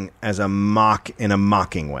using as a mock in a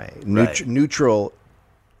mocking way. Right. Neutral...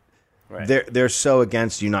 Right. They're so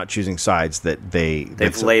against you not choosing sides that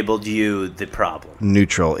they've labeled you the problem.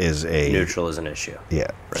 Neutral is an issue.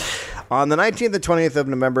 Yeah. Right. On the 19th and 20th of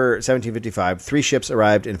November 1755, 3 ships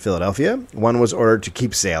arrived in Philadelphia. One was ordered to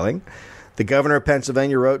keep sailing. The governor of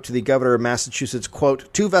Pennsylvania wrote to the governor of Massachusetts,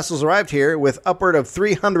 quote, 2 vessels arrived here with upward of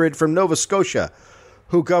 300 from Nova Scotia,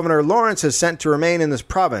 who Governor Lawrence has sent to remain in this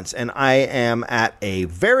province, and I am at a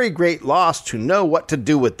very great loss to know what to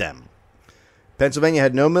do with them. Pennsylvania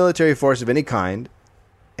had no military force of any kind,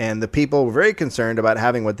 and the people were very concerned about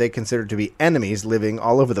having what they considered to be enemies living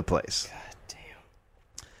all over the place. God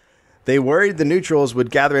damn. They worried the neutrals would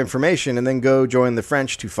gather information and then go join the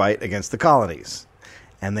French to fight against the colonies.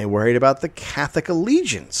 And they worried about the Catholic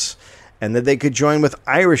allegiance, and that they could join with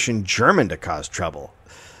Irish and German to cause trouble.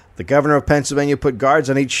 The governor of Pennsylvania put guards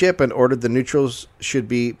on each ship and ordered the neutrals should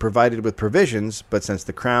be provided with provisions, but since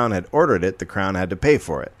the Crown had ordered it, the Crown had to pay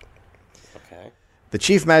for it. The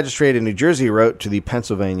chief magistrate in New Jersey wrote to the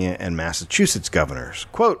Pennsylvania and Massachusetts governors,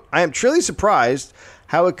 quote, I am truly surprised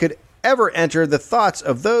how it could ever enter the thoughts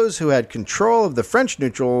of those who had control of the French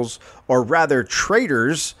neutrals, or rather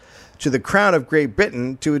traitors, to the crown of Great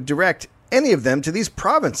Britain to direct any of them to these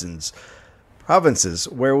provinces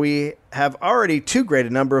where we have already too great a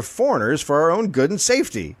number of foreigners for our own good and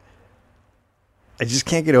safety. I just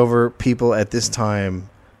can't get over people at this time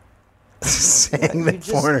saying that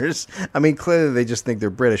foreigners... I mean, clearly they just think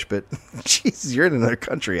they're British, but Jesus, you're in another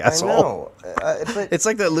country, asshole. I know. But it's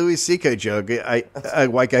like that Louis C.K. joke. A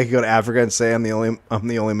white guy could go to Africa and say, I'm the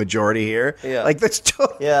only majority here. Yeah. Like, that's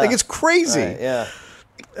like, it's crazy. Right, yeah.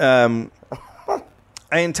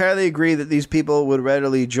 I entirely agree that these people would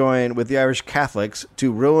readily join with the Irish Catholics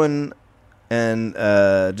to ruin and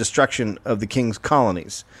destruction of the king's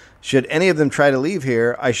colonies. Should any of them try to leave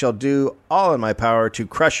here, I shall do all in my power to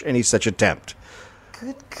crush any such attempt.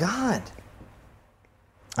 Good God.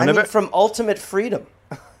 I mean, from ultimate freedom.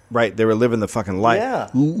 Right, they were living the fucking life.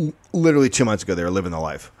 Yeah. Literally 2 months ago, they were living the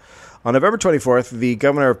life. On November 24th, the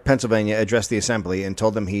governor of Pennsylvania addressed the assembly and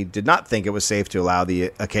told them he did not think it was safe to allow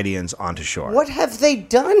the Acadians onto shore. What have they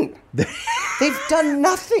done? They've done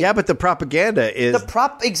nothing. Yeah, but the propaganda is,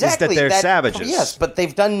 exactly, is that they're savages. Yes, but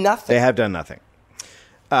they've done nothing. They have done nothing.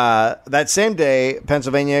 That same day,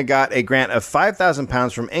 Pennsylvania got a grant of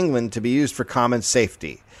 £5,000 from England to be used for common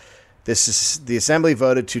safety. The assembly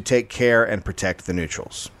voted to take care and protect the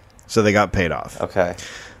neutrals. So they got paid off. Okay.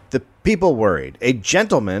 The people worried. A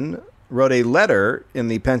gentleman wrote a letter in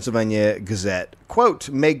the Pennsylvania Gazette, quote,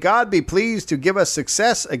 may God be pleased to give us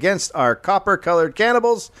success against our copper-colored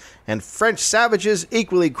cannibals and French savages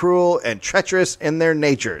equally cruel and treacherous in their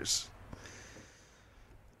natures.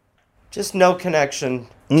 Just no connection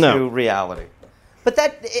to reality. But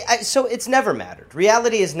so it's never mattered.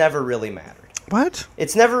 Reality has never really mattered. What?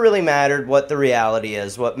 It's never really mattered what the reality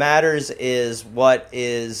is. What matters is what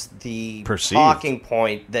is the talking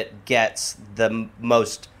point that gets the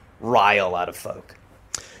most rile out of folk.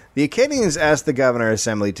 The Acadians asked the Governor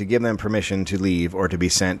Assembly to give them permission to leave or to be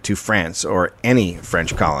sent to France or any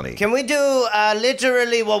French colony. Can we do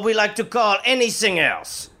literally what we like to call anything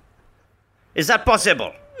else? Is that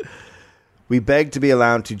possible? We begged to be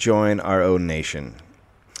allowed to join our own nation.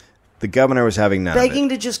 The governor was having none of it. Begging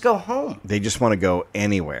to just go home. They just want to go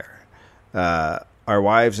anywhere. Our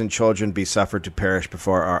wives and children be suffered to perish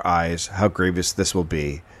before our eyes. How grievous this will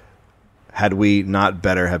be. Had we not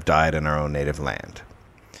better have died in our own native land?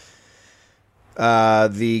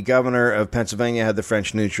 The governor of Pennsylvania had the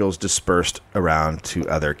French neutrals dispersed around to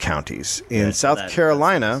other counties. In South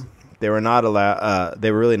Carolina, they were not allowed.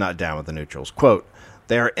 They were really not down with the neutrals. Quote,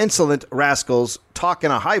 they are insolent rascals, talk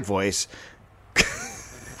in a high voice.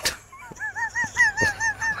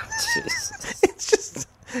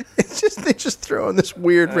 It's just they just throw in this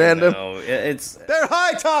weird random. They're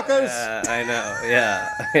high talkers. I know.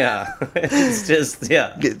 Yeah. It's just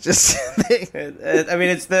It just.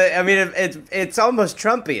 it's almost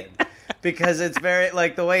Trumpian. because it's very,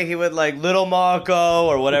 like, the way he would, like, Little Marco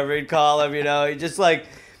or whatever he'd call him,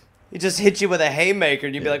 he just hit you with a haymaker,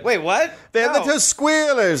 and you'd be like, wait, what? They're little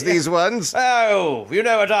squealers, these ones. Oh, you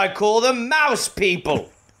know what I call them? Mouse people.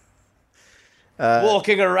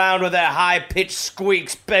 Walking around with their high-pitched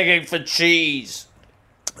squeaks begging for cheese.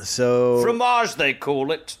 So Fromage, they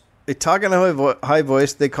call it. They talk in a high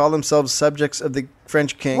voice. They call themselves subjects of the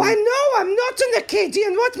French king. Why, no, I'm not an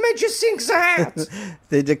Acadian. What made you think that?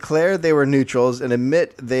 They declare they were neutrals and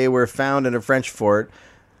admit they were found in a French fort.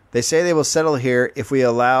 They say they will settle here if we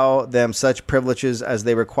allow them such privileges as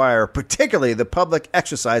they require, particularly the public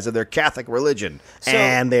exercise of their Catholic religion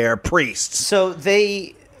and their priests. So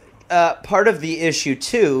they, part of the issue,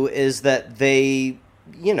 too, is that they,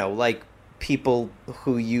 like, people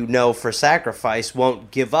who for sacrifice won't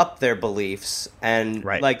give up their beliefs, and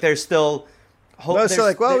like they're still I'm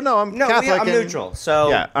Catholic. I'm neutral.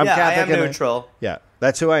 So I'm Catholic. I am neutral.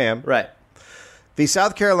 That's who I am. Right. The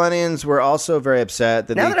South Carolinians were also very upset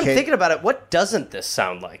that I'm thinking about it, what doesn't this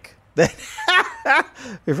sound like? They're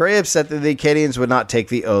very upset that the Acadians would not take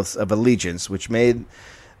the oaths of allegiance, which made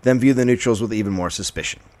them view the neutrals with even more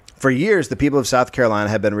suspicion. For years, the people of South Carolina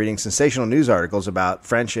had been reading sensational news articles about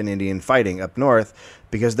French and Indian fighting up north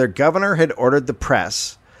because their governor had ordered the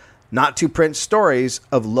press not to print stories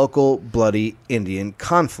of local bloody Indian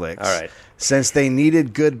conflicts. All right. Since they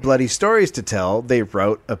needed good bloody stories to tell, they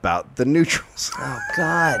wrote about the neutrals. Oh,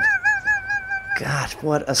 God. God,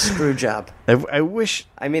 what a screw job. I wish...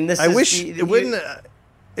 I mean, it wouldn't...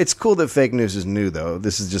 It's cool that fake news is new, though.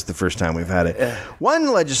 This is just the first time we've had it.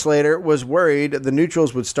 One legislator was worried the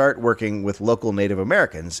neutrals would start working with local Native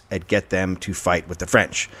Americans and get them to fight with the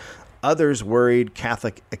French. Others worried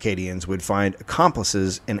Catholic Acadians would find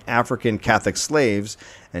accomplices in African Catholic slaves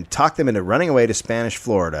and talk them into running away to Spanish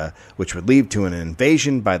Florida, which would lead to an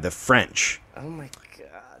invasion by the French. Oh, my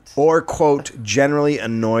God. Or, quote, generally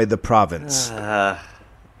annoy the province.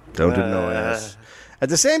 Don't annoy us. At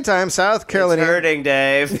the same time, South Carolinians... It's hurting,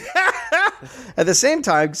 Dave. At the same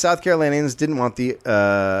time, South Carolinians didn't want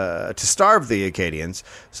to starve the Acadians,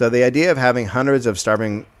 so the idea of having hundreds of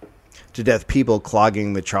starving to death people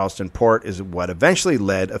clogging the Charleston port is what eventually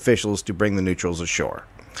led officials to bring the neutrals ashore.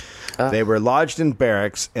 They were lodged in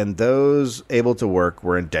barracks, and those able to work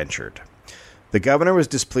were indentured. The governor was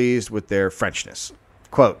displeased with their Frenchness.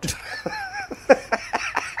 Quote...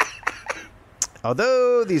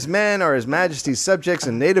 Although these men are His Majesty's subjects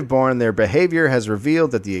and native-born, their behavior has revealed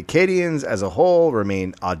that the Acadians as a whole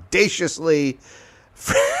remain audaciously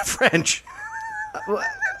French.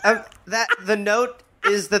 The note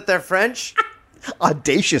is that they're French?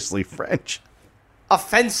 Audaciously French.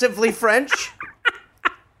 Offensively French?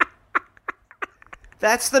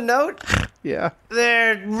 That's the note? Yeah.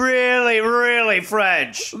 They're really, really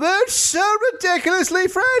French. They're so ridiculously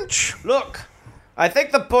French. Look. I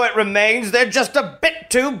think the point remains they're just a bit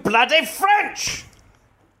too bloody French.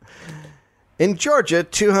 In Georgia,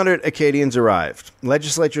 200 Acadians arrived.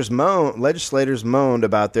 Legislators moaned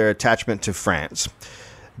about their attachment to France,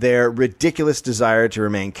 their ridiculous desire to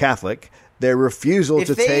remain Catholic, their refusal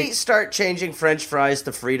to take... If they start changing French fries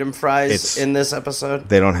to freedom fries in this episode...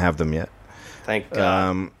 They don't have them yet. Thank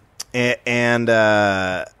God. And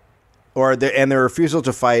their refusal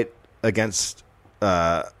to fight against...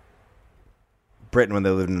 Britain when they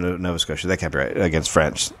lived in Nova Scotia. That can't be right. Against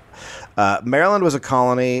French. Maryland was a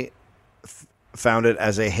colony founded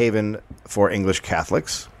as a haven for English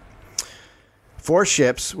Catholics. 4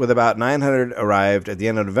 ships with about 900 arrived at the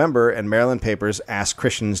end of November, and Maryland papers asked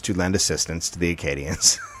Christians to lend assistance to the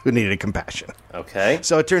Acadians who needed compassion. Okay.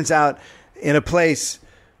 So it turns out in a place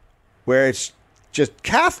where it's just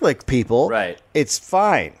Catholic people, right, it's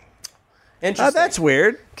fine. Interesting. That's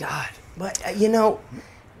weird. God. But,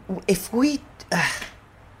 if we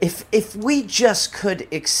just could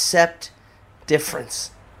accept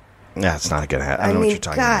difference. Yeah, it's not going to happen. I don't know what you're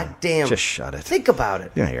talking about. God damn. Just shut it. Think about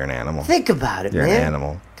it. Yeah, you're an animal. Think about it, you're man. You're an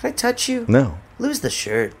animal. Can I touch you? No. Lose the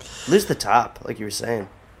shirt. Lose the top, like you were saying.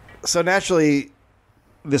 So naturally,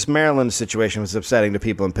 this Maryland situation was upsetting to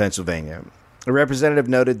people in Pennsylvania. A representative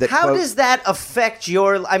noted that... How does that affect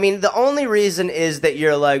your... I mean, the only reason is that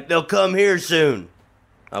you're like, they'll come here soon.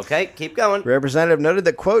 Okay, keep going. Representative noted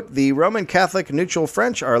that, quote, the Roman Catholic neutral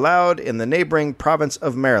French are allowed in the neighboring province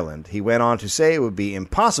of Maryland. He went on to say it would be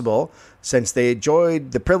impossible, since they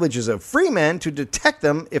enjoyed the privileges of free men, to detect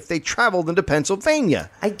them if they traveled into Pennsylvania.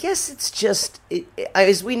 I guess it's just,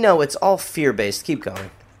 as we know, it's all fear-based. Keep going.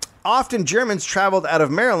 Often Germans traveled out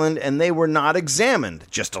of Maryland and they were not examined,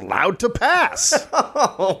 just allowed to pass.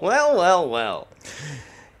 Oh, well.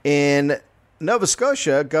 In Nova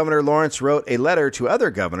Scotia, Governor Lawrence wrote a letter to other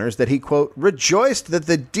governors that he, quote, rejoiced that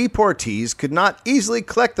the deportees could not easily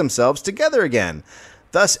collect themselves together again,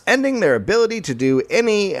 thus ending their ability to do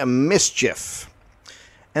any mischief.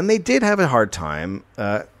 And they did have a hard time,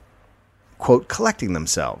 quote, collecting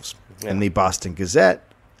themselves. In the Boston Gazette,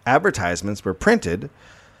 advertisements were printed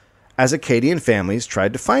as Acadian families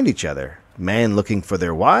tried to find each other. Men looking for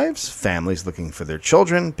their wives, families looking for their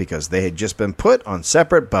children, because they had just been put on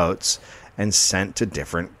separate boats and sent to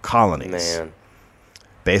different colonies. Man.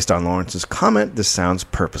 Based on Lawrence's comment, this sounds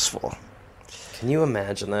purposeful. Can you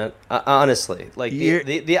imagine that? Honestly, like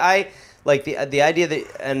the idea that,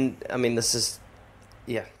 and I mean, this is,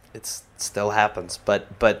 it still happens,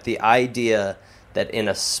 but the idea that in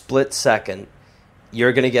a split second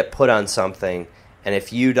you're going to get put on something, and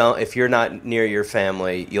if you're not near your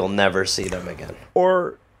family, you'll never see them again.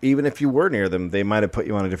 Or even if you were near them, they might have put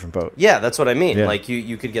you on a different boat. Yeah, that's what I mean. Yeah. Like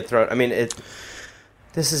you could get thrown. I mean,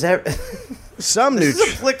 this is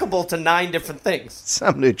applicable to 9 different things.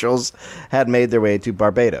 Some neutrals had made their way to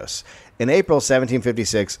Barbados. In April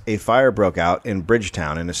 1756, a fire broke out in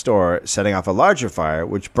Bridgetown in a store, setting off a larger fire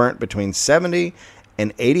which burnt between 70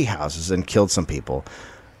 and 80 houses and killed some people.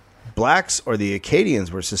 Blacks or the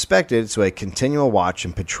Acadians were suspected, so a continual watch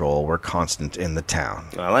and patrol were constant in the town.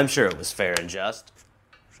 Well, I'm sure it was fair and just.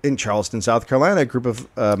 In Charleston, South Carolina, a group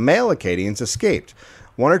of male Acadians escaped.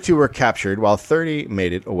 1 or 2 were captured, while 30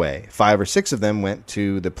 made it away. 5 or 6 of them went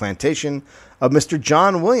to the plantation of Mr.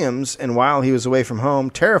 John Williams, and while he was away from home,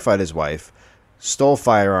 terrified his wife, stole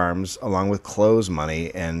firearms along with clothes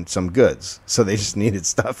money and some goods. So they just needed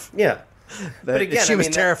stuff. Yeah. But again, she was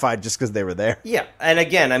terrified just because they were there. Yeah, and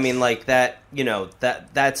again, I mean, like that,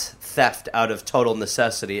 that's theft out of total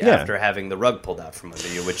necessity after having the rug pulled out from under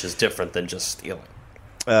you, which is different than just stealing.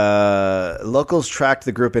 Locals tracked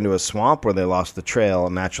the group into a swamp where they lost the trail,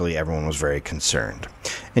 and naturally everyone was very concerned.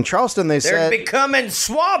 In Charleston, they're becoming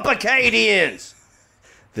swamp Acadians!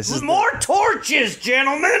 More torches,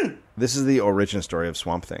 gentlemen! This is the origin story of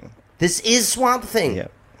Swamp Thing. This is Swamp Thing. Yeah.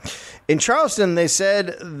 In Charleston, they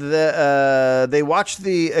said they watched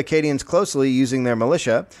the Acadians closely using their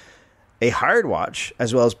militia, a hired watch,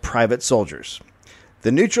 as well as private soldiers.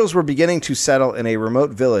 The neutrals were beginning to settle in a remote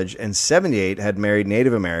village, and 78 had married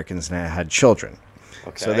Native Americans and had children.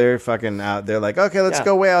 Okay. So they're fucking out. They're like, okay, let's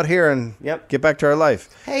go way out here and get back to our life.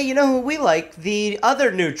 Hey, you know who we like? The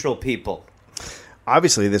other neutral people.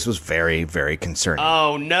 Obviously, this was very, very concerning.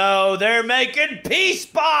 Oh, no, they're making peace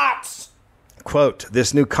bots! Quote,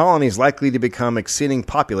 this new colony is likely to become exceeding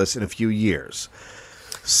populous in a few years.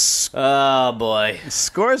 Oh, boy.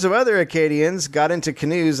 Scores of other Acadians got into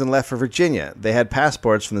canoes and left for Virginia. They had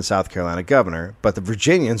passports from the South Carolina governor, but the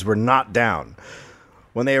Virginians were not down.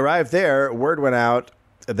 When they arrived there, word went out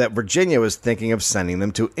that Virginia was thinking of sending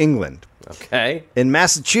them to England. Okay. In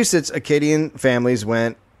Massachusetts, Acadian families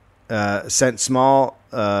were sent to small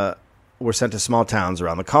towns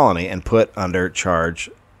around the colony and put under charge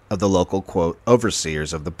of the local, quote,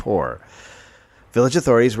 overseers of the poor. Village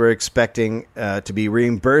authorities were expecting to be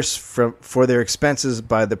reimbursed for their expenses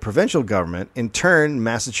by the provincial government. In turn,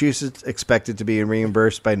 Massachusetts expected to be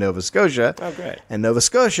reimbursed by Nova Scotia. Oh, great. And Nova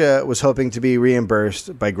Scotia was hoping to be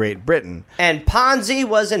reimbursed by Great Britain. And Ponzi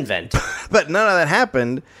was invented. But none of that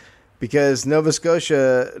happened because Nova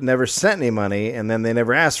Scotia never sent any money, and then they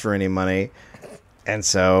never asked for any money. And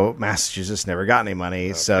so Massachusetts never got any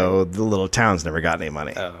money, so the little towns never got any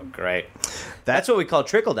money. Oh, great. That's what we call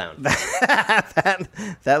trickle-down. that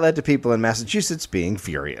led to people in Massachusetts being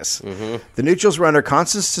furious. Mm-hmm. The neutrals were under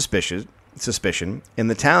constant suspicion. In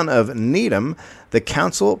the town of Needham, the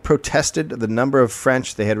council protested the number of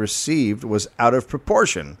French they had received was out of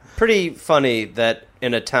proportion. Pretty funny that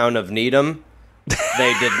in a town of Needham,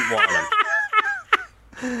 they didn't want them.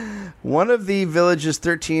 One of the village's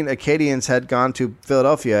 13 Acadians had gone to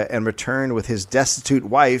Philadelphia and returned with his destitute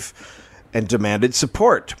wife and demanded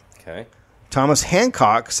support. Okay. Thomas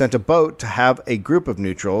Hancock sent a boat to have a group of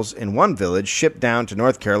neutrals in one village shipped down to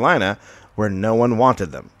North Carolina where no one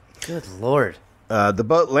wanted them. Good Lord. The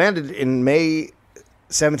boat landed in May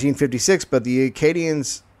 1756, but the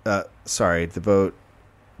Acadians... the boat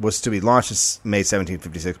was to be launched in May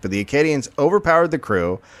 1756, but the Acadians overpowered the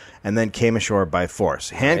crew and then came ashore by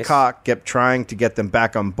force. Nice. Hancock kept trying to get them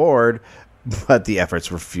back on board, but the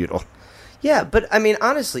efforts were futile. Yeah, but I mean,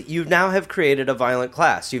 honestly, you now have created a violent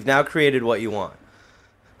class. You've now created what you want.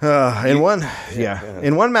 In one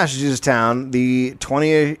Massachusetts town, the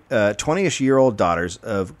 20-ish-year-old daughters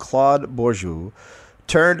of Claude Bourgeois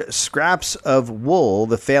turned scraps of wool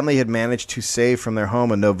the family had managed to save from their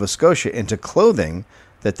home in Nova Scotia into clothing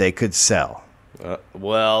that they could sell.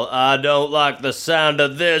 Well, I don't like the sound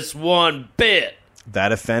of this one bit.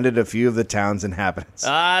 That offended a few of the town's inhabitants.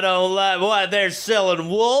 I don't like... What, they're selling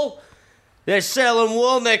wool? They're selling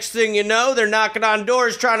wool. Next thing you know, they're knocking on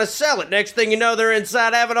doors trying to sell it. Next thing you know, they're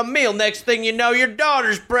inside having a meal. Next thing you know, your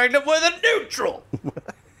daughter's pregnant with a neutral.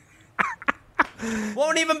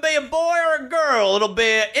 Won't even be a boy or a girl. It'll be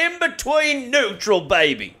an in-between neutral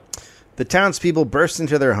baby. The townspeople burst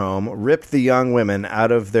into their home, ripped the young women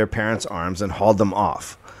out of their parents' arms, and hauled them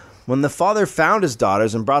off. When the father found his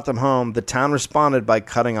daughters and brought them home, the town responded by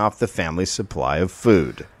cutting off the family's supply of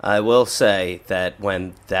food. I will say that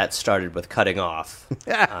when that started with cutting off,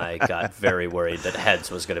 I got very worried that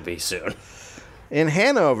heads was going to be soon. In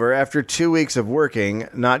Hanover, after 2 weeks of working,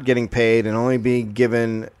 not getting paid, and only being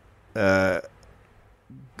given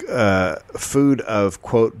food of,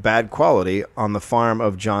 quote, bad quality on the farm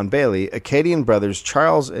of John Bailey, Acadian brothers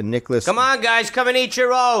Charles and Nicholas... Come on, guys, come and eat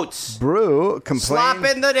your oats. Brew complained... Slop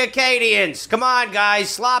in the Acadians. Come on, guys,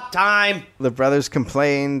 slop time. The brothers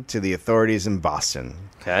complained to the authorities in Boston.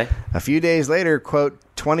 Okay. A few days later, quote,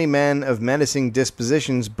 20 men of menacing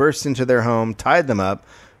dispositions burst into their home, tied them up,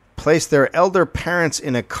 placed their elder parents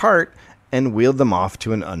in a cart, and wheeled them off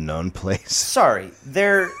to an unknown place. Sorry,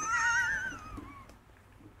 they're...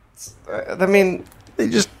 I mean, They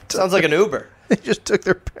just sounds like an Uber. They just took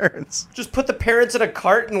their parents. Just put the parents in a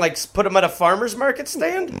cart and, like, put them at a farmer's market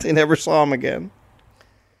stand? They never saw them again.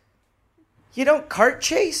 You don't cart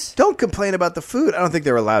chase? Don't complain about the food. I don't think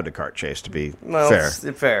they're allowed to cart chase, to be Well, fair.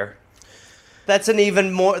 it's fair. That's an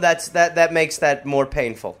even more... That makes that more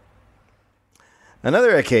painful.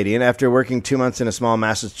 Another Acadian, after working 2 months in a small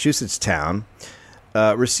Massachusetts town,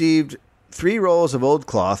 received 3 rolls of old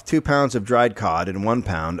cloth, 2 pounds of dried cod, and 1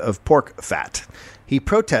 pound of pork fat. He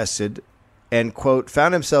protested and, quote,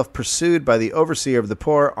 found himself pursued by the overseer of the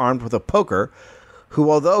poor armed with a poker, who,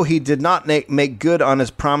 although he did not make good on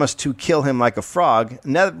his promise to kill him like a frog,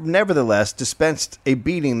 nevertheless dispensed a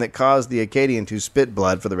beating that caused the Acadian to spit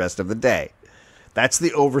blood for the rest of the day. That's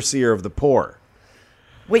the overseer of the poor.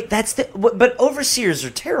 Wait, but overseers are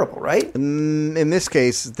terrible, right? In this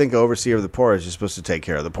case, think overseer of the poor is just supposed to take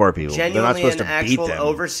care of the poor people. They're not Genuinely supposed an to beat actual them.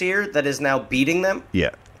 overseer that is now beating them?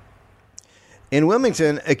 Yeah. In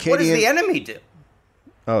Wilmington, Acadian... What does the enemy do?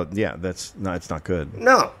 Oh, yeah, it's not good.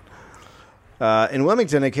 No. In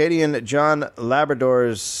Wilmington, Acadian John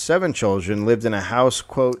Labrador's 7 children lived in a house,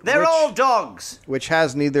 quote... They're all dogs. Which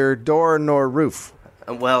has neither door nor roof.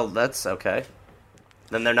 Well, that's okay.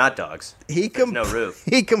 Then they're not dogs. There's no roof.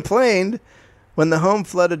 He complained when the home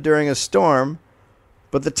flooded during a storm,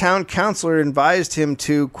 but the town councilor advised him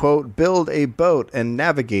to, quote, build a boat and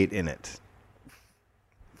navigate in it.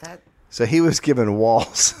 So he was given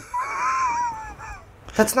walls.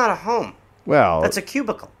 That's not a home. Well... That's a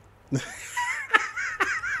cubicle.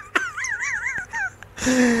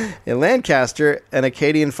 In Lancaster, an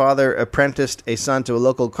Acadian father apprenticed a son to a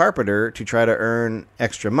local carpenter to try to earn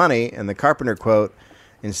extra money, and the carpenter, quote,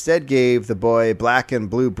 instead gave the boy black and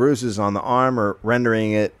blue bruises on the arm, or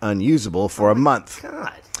rendering it unusable for a month.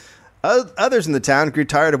 God. Others in the town grew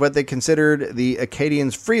tired of what they considered the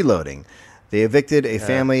Acadians' freeloading. They evicted a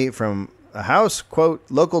family from a house. Quote,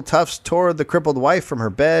 local toughs tore the crippled wife from her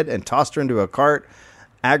bed and tossed her into a cart,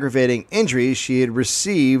 aggravating injuries she had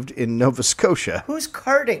received in Nova Scotia. Who's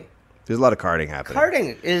carting? There's a lot of carting happening.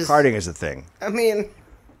 Carting is a thing. I mean,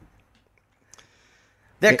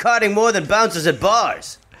 they're carting more than bouncers at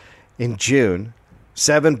bars. In June,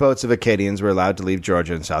 7 boats of Acadians were allowed to leave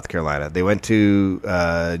Georgia and South Carolina. They went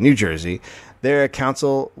to New Jersey. There, a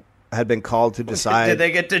council had been called to decide... Did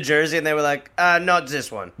they get to Jersey and they were like, not this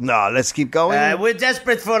one. No, let's keep going. We're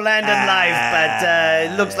desperate for land and life,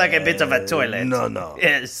 but it looks like a bit of a toilet. No.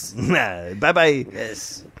 Yes. Bye-bye.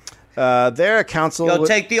 Yes. There, a council... Go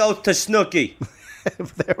take the oath to Snooky.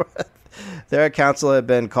 There, a council had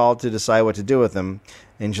been called to decide what to do with them.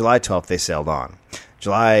 In July 12th, they sailed on.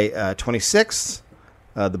 July 26th,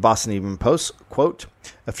 the Boston Evening Post, quote,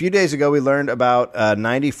 a few days ago, we learned about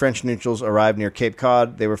 90 French neutrals arrived near Cape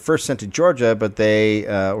Cod. They were first sent to Georgia, but they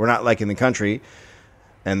were not liking the country,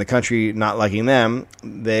 and the country not liking them.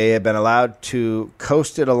 They had been allowed to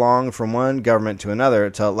coast it along from one government to another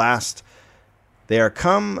until at last they are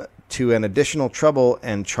come to an additional trouble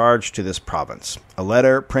and charge to this province. A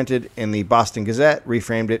letter printed in the Boston Gazette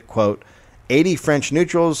reframed it, quote, 80 French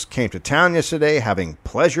neutrals came to town yesterday, having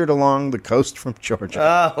pleasured along the coast from Georgia.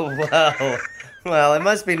 Oh, wow. Well, it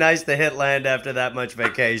must be nice to hit land after that much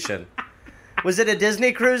vacation. Was it a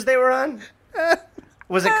Disney cruise they were on?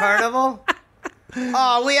 Was it Carnival?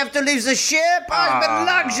 Oh, we have to leave the ship? Oh, it's been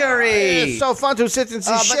luxury. It's so fun to sit in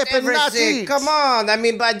the ship and not eat. Come on. I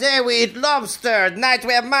mean, by day we eat lobster. At night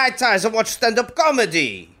we have Mai Tais and watch stand-up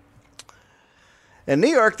comedy. In New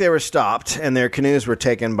York, they were stopped, and their canoes were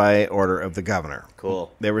taken by order of the governor.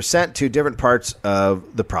 Cool. They were sent to different parts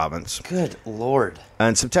of the province. Good Lord.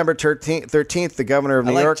 On September 13th, the governor of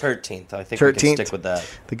New York... 13th. I think we can stick with that.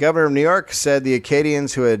 The governor of New York said the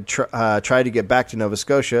Acadians who had tried to get back to Nova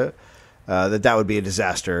Scotia, that would be a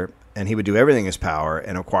disaster, and he would do everything in his power,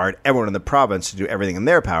 and required everyone in the province to do everything in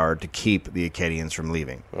their power to keep the Acadians from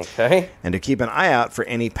leaving. Okay. And to keep an eye out for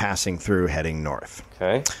any passing through heading north.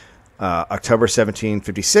 Okay. October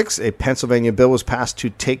 1756, a Pennsylvania bill was passed to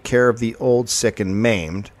take care of the old, sick, and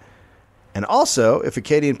maimed. And also, if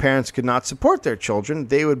Acadian parents could not support their children,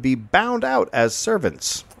 they would be bound out as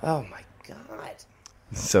servants. Oh, my God.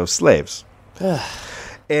 So, slaves.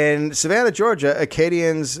 In Savannah, Georgia,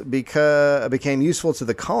 Acadians became useful to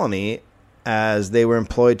the colony as they were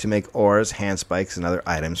employed to make oars, handspikes, and other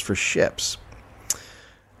items for ships.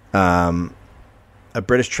 A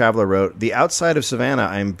British traveler wrote, "The outside of Savannah,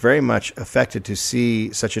 I am very much affected to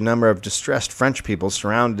see such a number of distressed French people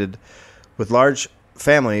surrounded with large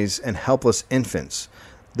families and helpless infants.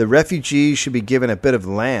 The refugees should be given a bit of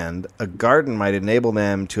land. A garden might enable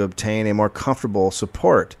them to obtain a more comfortable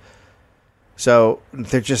support." So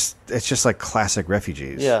it's just like classic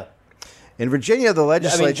refugees. Yeah. In Virginia, the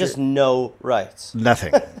legislature... I mean, just no rights.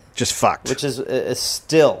 Nothing. Just fucked. Which is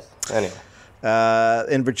still... Anyway.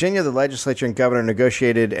 In Virginia, the legislature and governor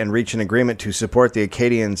negotiated and reached an agreement to support the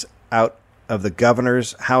Acadians out of the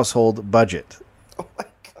governor's household budget. Oh, my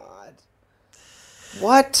God.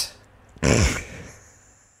 What?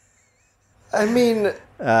 I mean...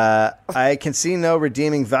 I can see no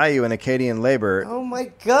redeeming value in Acadian labor. Oh,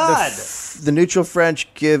 my God. The neutral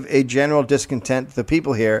French give a general discontent to the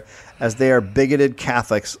people here as they are bigoted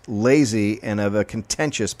Catholics, lazy, and of a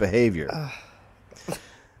contentious behavior.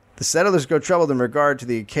 The settlers grow troubled in regard to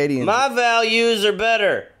the Acadians. My values are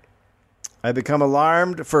better. I become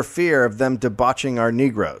alarmed for fear of them debauching our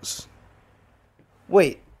Negroes.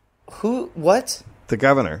 Wait, who? What? The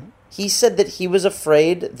governor. He said that he was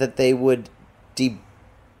afraid that they would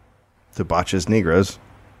debauch his Negroes.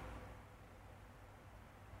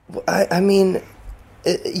 I mean,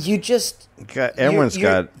 you just... Everyone's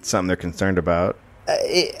got something they're concerned about.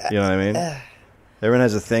 You know what I mean? Everyone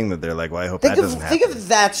has a thing that they're like, well, I hope that doesn't happen. Think of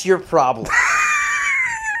that's your problem.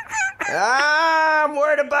 I'm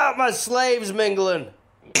worried about my slaves mingling.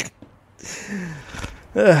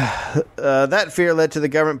 That fear led to the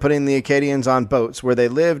government putting the Acadians on boats where they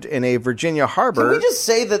lived in a Virginia harbor. Can we just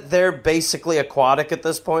say that they're basically aquatic at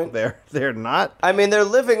this point? They're not. I mean, they're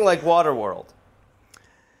living like Waterworld.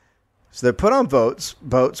 So they're put on boats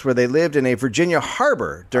where they lived in a Virginia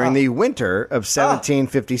harbor during the winter of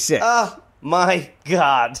 1756. Oh, my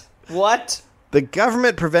God. What? The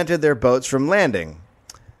government prevented their boats from landing.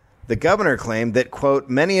 The governor claimed that, quote,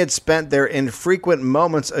 many had spent their infrequent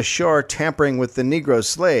moments ashore tampering with the Negro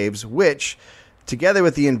slaves, which, together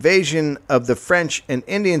with the invasion of the French and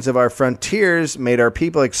Indians of our frontiers, made our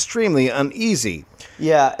people extremely uneasy.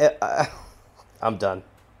 Yeah, I'm done.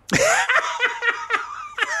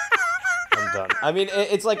 I'm done. I mean,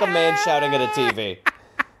 it's like a man shouting at a TV.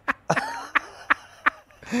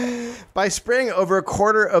 By spring, over a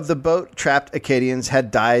quarter of the boat-trapped Acadians had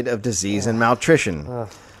died of disease and malnutrition.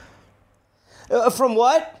 From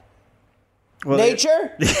what? Well,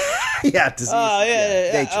 nature? Yeah, disease. Oh,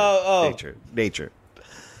 yeah. Nature.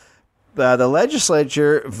 The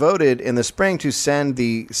legislature voted in the spring to send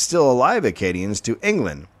the still alive Acadians to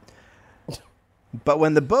England. But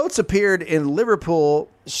when the boats appeared in Liverpool,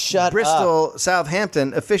 Bristol,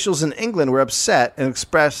 Southampton, officials in England were upset and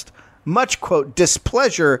expressed much, quote,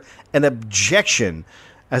 displeasure and objection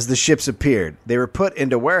as the ships appeared. They were put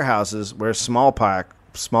into warehouses where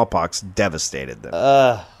smallpox devastated them.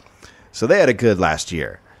 So they had a good last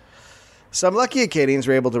year. Some lucky Acadians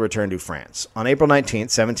were able to return to France. On April 19th,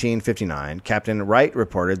 1759, Captain Wright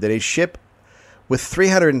reported that a ship with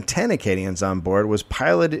 310 Acadians on board was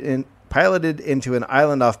piloted into an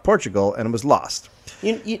island off Portugal and was lost.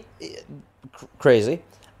 Crazy.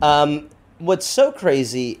 What's so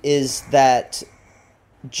crazy is that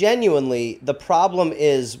genuinely the problem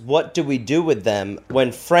is, what do we do with them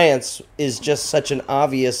when France is just such an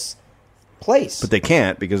obvious place? But they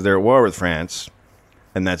can't, because they're at war with France,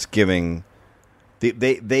 and that's giving... They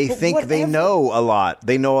think whatever. They know a lot.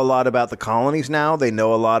 They know a lot about the colonies now. They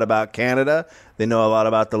know a lot about Canada. They know a lot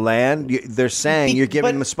about the land. They're saying you're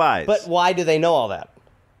giving them spies. But why do they know all that?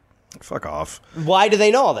 Fuck off. Why do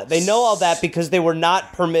they know all that? They know all that because they were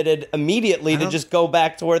not permitted immediately to just go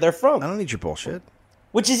back to where they're from. I don't need your bullshit.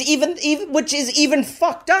 Which is even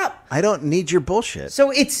fucked up. I don't need your bullshit.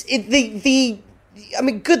 So I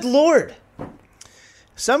mean, good Lord.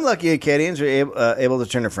 Some lucky Acadians were able to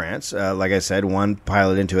turn to France. Like I said, one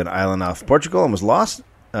piloted into an island off Portugal and was lost.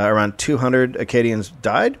 Around 200 Acadians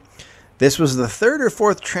died. This was the third or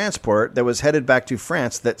fourth transport that was headed back to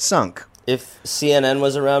France that sunk. If CNN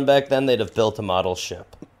was around back then, they'd have built a model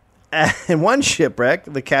ship. In one shipwreck,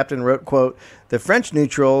 the captain wrote, quote, "The French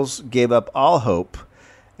neutrals gave up all hope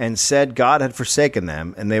and said God had forsaken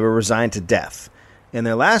them, and they were resigned to death. In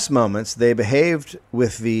their last moments, they behaved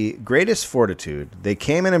with the greatest fortitude. They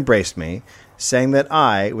came and embraced me, saying that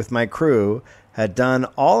I, with my crew, had done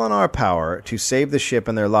all in our power to save the ship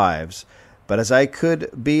and their lives. But as I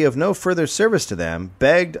could be of no further service to them,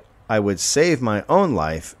 begged I would save my own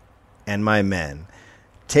life and my men.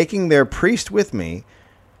 Taking their priest with me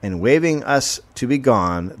and waving us to be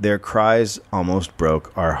gone, their cries almost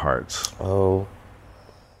broke our hearts." Oh.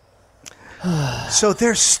 So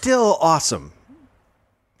they're still awesome.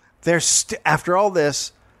 After all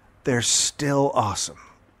this, they're still awesome.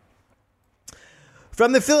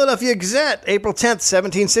 From the Philadelphia Gazette, April 10th,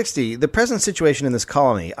 1760. The present situation in this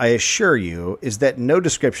colony, I assure you, is that no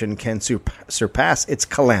description can surpass its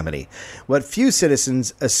calamity. What few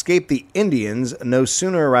citizens escape the Indians no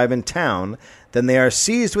sooner arrive in town than they are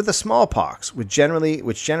seized with the smallpox, which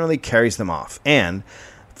generally carries them off. And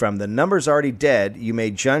from the numbers already dead, you may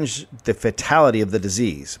judge the fatality of the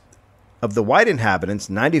disease. Of the white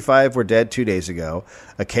inhabitants, 95 were dead 2 days ago,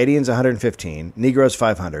 Acadians 115, Negroes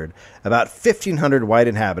 500, about 1,500 white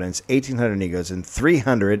inhabitants, 1,800 Negroes, and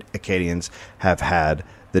 300 Acadians have had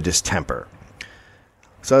the distemper.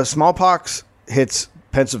 So smallpox hits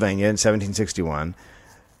Pennsylvania in 1761.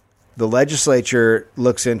 The legislature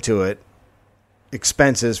looks into it,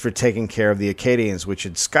 expenses for taking care of the Acadians, which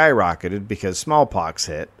had skyrocketed because smallpox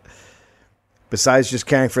hit. Besides just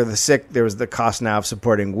caring for the sick, there was the cost now of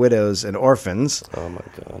supporting widows and orphans. Oh, my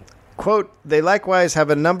God. Quote, "They likewise have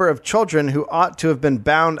a number of children who ought to have been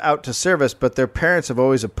bound out to service, but their parents have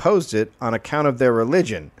always opposed it on account of their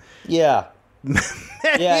religion." Yeah.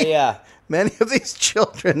 Yeah. Many of these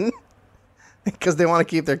children, because they want to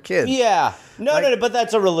keep their kids. Yeah. No, but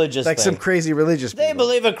that's a religious like thing. some crazy religious They people.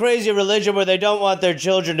 believe a crazy religion where they don't want their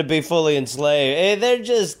children to be fully enslaved. They're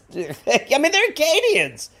just... I mean, they're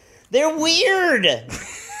Acadians. They're weird.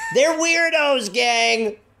 They're weirdos,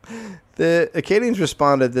 gang. The Acadians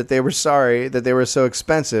responded that they were sorry that they were so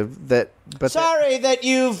expensive that... Sorry that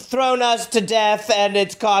you've thrown us to death and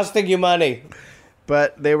it's costing you money.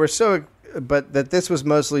 But they were but that this was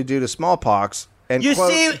mostly due to smallpox. And You quote,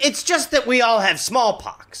 see, it's just that we all have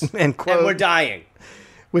smallpox. and quote, And we're dying.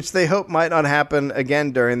 which they hope might not happen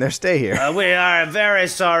again during their stay here. We are very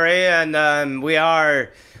sorry, and we are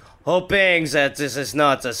hoping that this is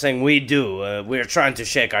not a thing we do. We're trying to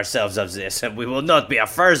shake ourselves of this, and we will not be a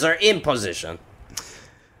further imposition.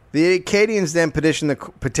 The Acadians then petitioned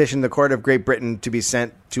the court of Great Britain to be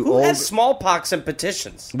sent to Who has smallpox and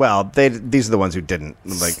petitions? Well, these are the ones who didn't.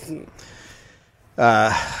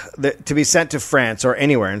 To be sent to France or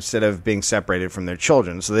anywhere instead of being separated from their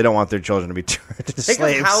children. So they don't want their children to be turned into Think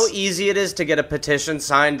slaves. of how easy it is to get a petition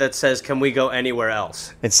signed that says, "Can we go anywhere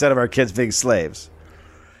else?" Instead of our kids being slaves.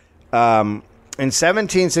 In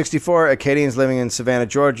 1764, Acadians living in Savannah,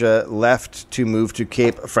 Georgia, left to move to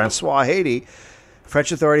Cape Francois, Haiti.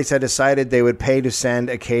 French authorities had decided they would pay to send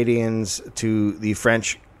Acadians to the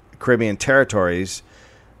French Caribbean territories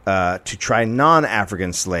to try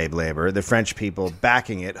non-African slave labor. The French people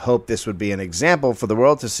backing it hoped this would be an example for the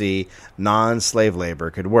world to see non-slave labor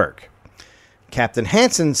could work. Captain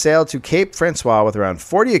Hansen sailed to Cape Francois with around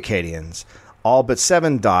 40 Acadians. All but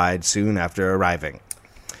 7 died soon after arriving.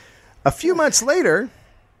 A few months later,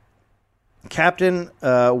 Captain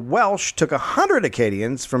Welsh took 100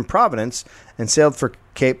 Acadians from Providence and sailed for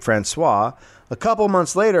Cape Francois. A couple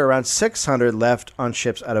months later, around 600 left on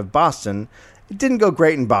ships out of Boston. It didn't go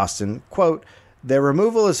great in Boston. Quote, "Their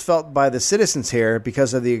removal is felt by the citizens here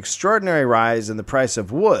because of the extraordinary rise in the price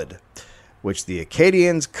of wood, which the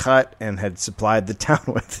Acadians cut and had supplied the town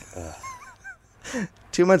with."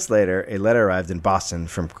 2 months later, a letter arrived in Boston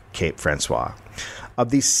from Cape Francois. Of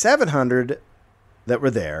the 700 that were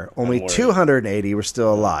there, only 280 were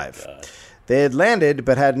still alive. They had landed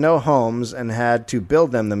but had no homes and had to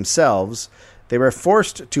build them themselves. They were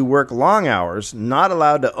forced to work long hours, not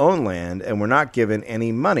allowed to own land, and were not given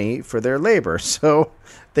any money for their labor. So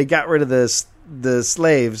they got rid of the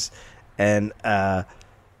slaves and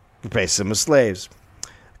replaced them with slaves.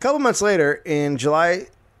 A couple months later, in July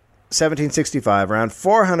 1765, around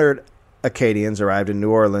 400 Acadians arrived in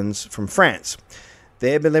New Orleans from France.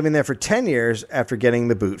 They had been living there for 10 years after getting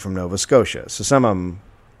the boot from Nova Scotia. So some of them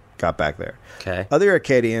got back there. Okay. Other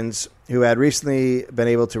Acadians who had recently been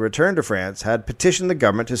able to return to France had petitioned the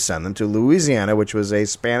government to send them to Louisiana, which was a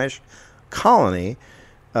Spanish colony.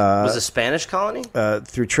 Was a Spanish colony?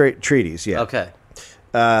 Through treaties, yeah. Okay.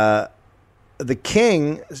 The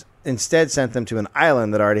king instead sent them to an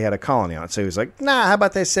island that already had a colony on it. So he was like, nah, how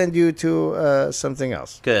about they send you to something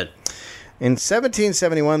else? Good. In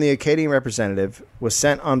 1771, the Acadian representative was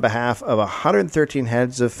sent on behalf of 113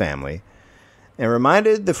 heads of family and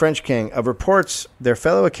reminded the French king of reports their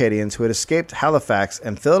fellow Acadians who had escaped Halifax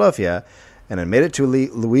and Philadelphia and had made it to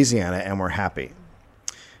Louisiana and were happy.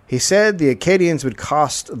 He said the Acadians would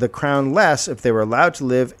cost the crown less if they were allowed to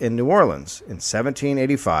live in New Orleans. In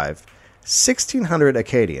 1785, 1,600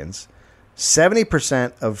 Acadians,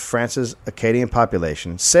 70% of France's Acadian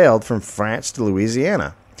population, sailed from France to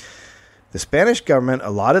Louisiana. The Spanish government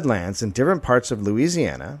allotted lands in different parts of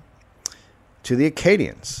Louisiana to the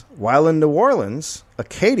Acadians, while in New Orleans,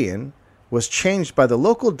 Acadian was changed by the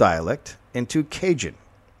local dialect into Cajun.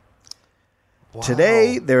 Wow.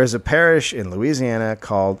 Today, there is a parish in Louisiana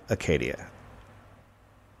called Acadia.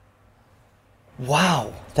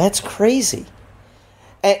 Wow, that's crazy.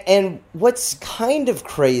 And what's kind of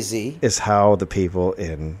crazy is how the people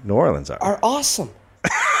in New Orleans are awesome.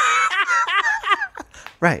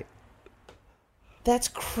 Right. That's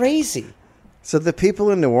crazy. So the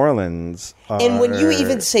people in New Orleans are... And when you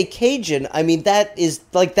even say Cajun, I mean, that is,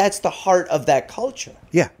 like, that's the heart of that culture.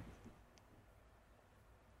 Yeah.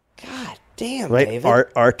 God damn, right?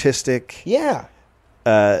 David. Artistic. Yeah.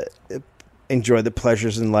 Enjoy the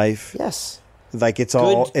pleasures in life. Yes. Like it's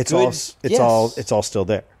all still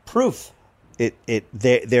there. Proof.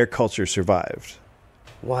 Their culture survived.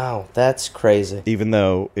 Wow, that's crazy. Even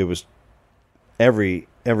though it was every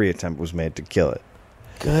attempt was made to kill it.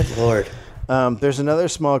 Good Lord. There's another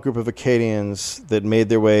small group of Acadians that made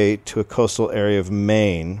their way to a coastal area of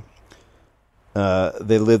Maine.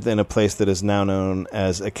 They lived in a place that is now known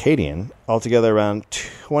as Acadian. Altogether, around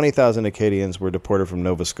 20,000 Acadians were deported from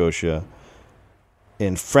Nova Scotia.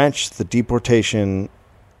 In French, the deportation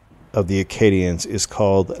of the Acadians is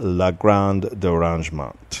called La Grande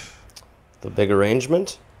Derangement. The big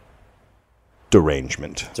arrangement?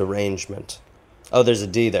 Derangement. Oh, there's a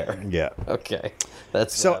D there. Yeah. Okay.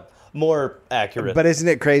 That's more accurate. But isn't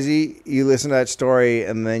it crazy? You listen to that story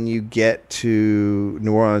and then you get to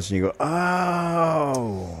New Orleans and you go,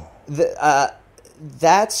 oh.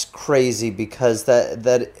 That's crazy because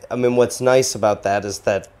that I mean, what's nice about that is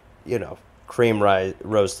that, you know, cream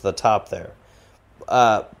rose to the top there.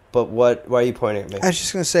 But why are you pointing at me? I was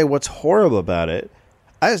just going to say what's horrible about it.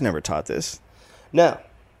 I was never taught this. No.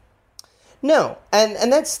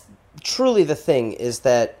 And that's truly the thing is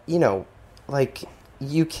that, you know, like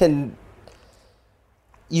you can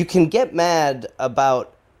get mad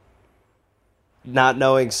about not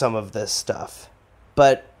knowing some of this stuff,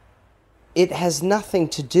 but it has nothing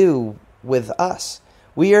to do with us.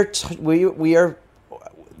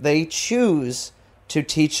 They choose to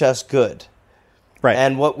teach us good. Right.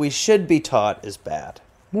 And what we should be taught is bad.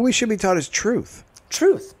 What we should be taught is truth.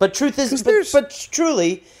 But truth is, but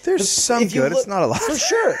truly, there's some good. It's not a lot.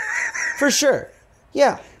 For sure.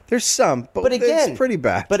 Yeah. There's some, but again, it's pretty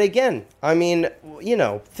bad. But again, I mean, you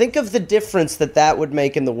know, think of the difference that would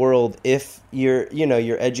make in the world if your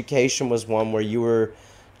education was one where you were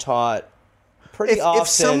taught pretty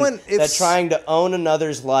often that trying to own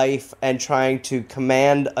another's life and trying to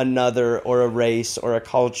command another or a race or a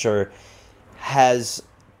culture has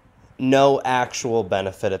no actual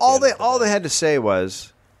benefit. All they had to say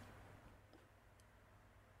was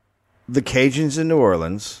the Cajuns in New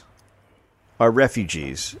Orleans are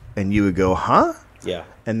refugees, and you would go, huh? Yeah,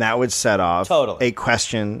 and that would set off a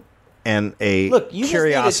question and a look. You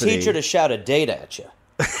curiosity. Just need a teacher to shout a date at you.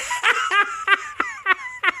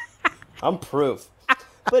 I'm proof.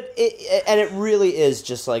 But it really is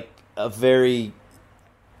just like a very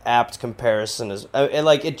apt comparison. It's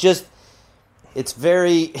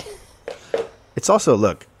very. It's also,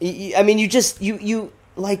 look. I mean, you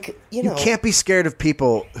can't be scared of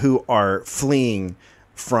people who are fleeing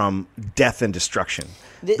from death and destruction.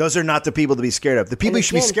 Those are not the people to be scared of. The people you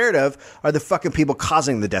should be scared of are the fucking people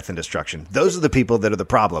causing the death and destruction. Those are the people that are the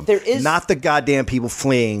problem. Not the goddamn people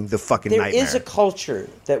fleeing the fucking nightmare. There is a culture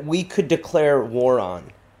that we could declare war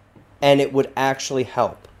on, and it would actually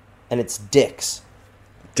help. And it's dicks.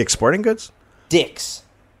 Dick's Sporting Goods? Dicks.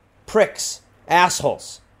 Pricks.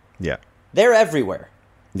 Assholes. Yeah. They're everywhere.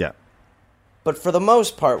 Yeah. But for the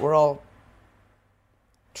most part, we're all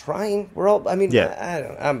trying. We're all. I mean, Yeah. I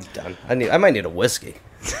don't. I'm done. I might need a whiskey.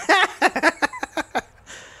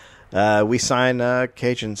 We sign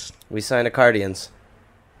Cajuns. We sign Acadians.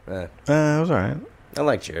 It was all right. I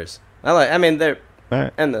like Cheers. I mean, they're. All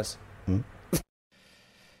right. End this.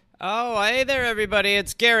 Oh, hey there, everybody.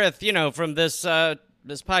 It's Gareth, from this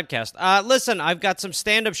podcast. Listen, I've got some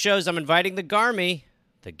stand-up shows I'm inviting the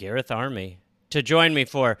Gareth Army, to join me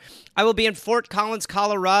for. I will be in Fort Collins,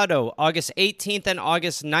 Colorado, August 18th and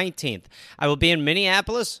August 19th. I will be in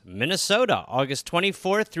Minneapolis, Minnesota, August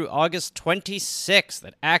 24th through August 26th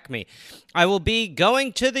at Acme. I will be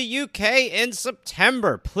going to the UK in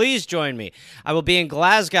September. Please join me. I will be in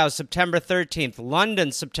Glasgow, September 13th,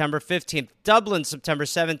 London, September 15th, Dublin, September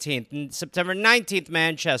 17th, and September 19th,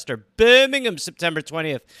 Manchester, Birmingham, September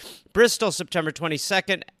 20th, Bristol, September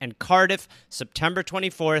 22nd, and Cardiff, September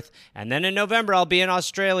 24th. And then in November, I'll be in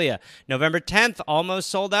Australia. November 10th, almost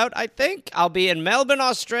sold out, I think. I'll be in Melbourne,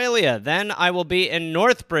 Australia. Then I will be in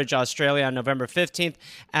Northbridge, Australia on November 15th.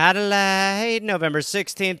 Adelaide, November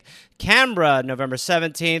 16th. Canberra, November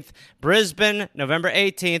 17th. Brisbane, November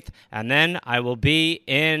 18th. And then I will be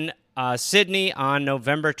in Sydney on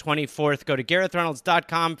November 24th. Go to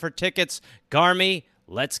GarethReynolds.com for tickets. Garmy,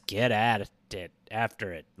 let's get at it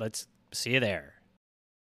after it. Let's see you there.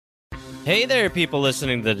 Hey there, people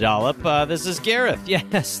listening to The Dollop. This is Gareth.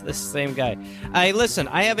 Yes, this same guy. Listen,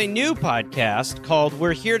 I have a new podcast called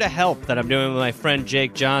We're Here to Help that I'm doing with my friend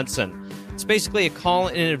Jake Johnson. It's basically a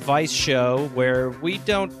call-in advice show where we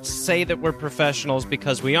don't say that we're professionals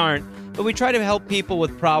because we aren't, but we try to help people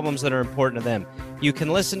with problems that are important to them. You can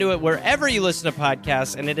listen to it wherever you listen to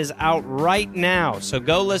podcasts, and it is out right now. So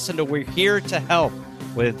go listen to We're Here to Help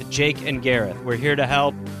with Jake and Gareth. We're Here to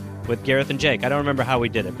Help with Gareth and Jake. I don't remember how we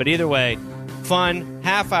did it, but either way, fun,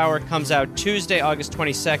 half hour, comes out Tuesday, August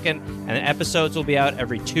 22nd, and the episodes will be out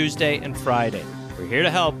every Tuesday and Friday. We're here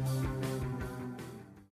to help.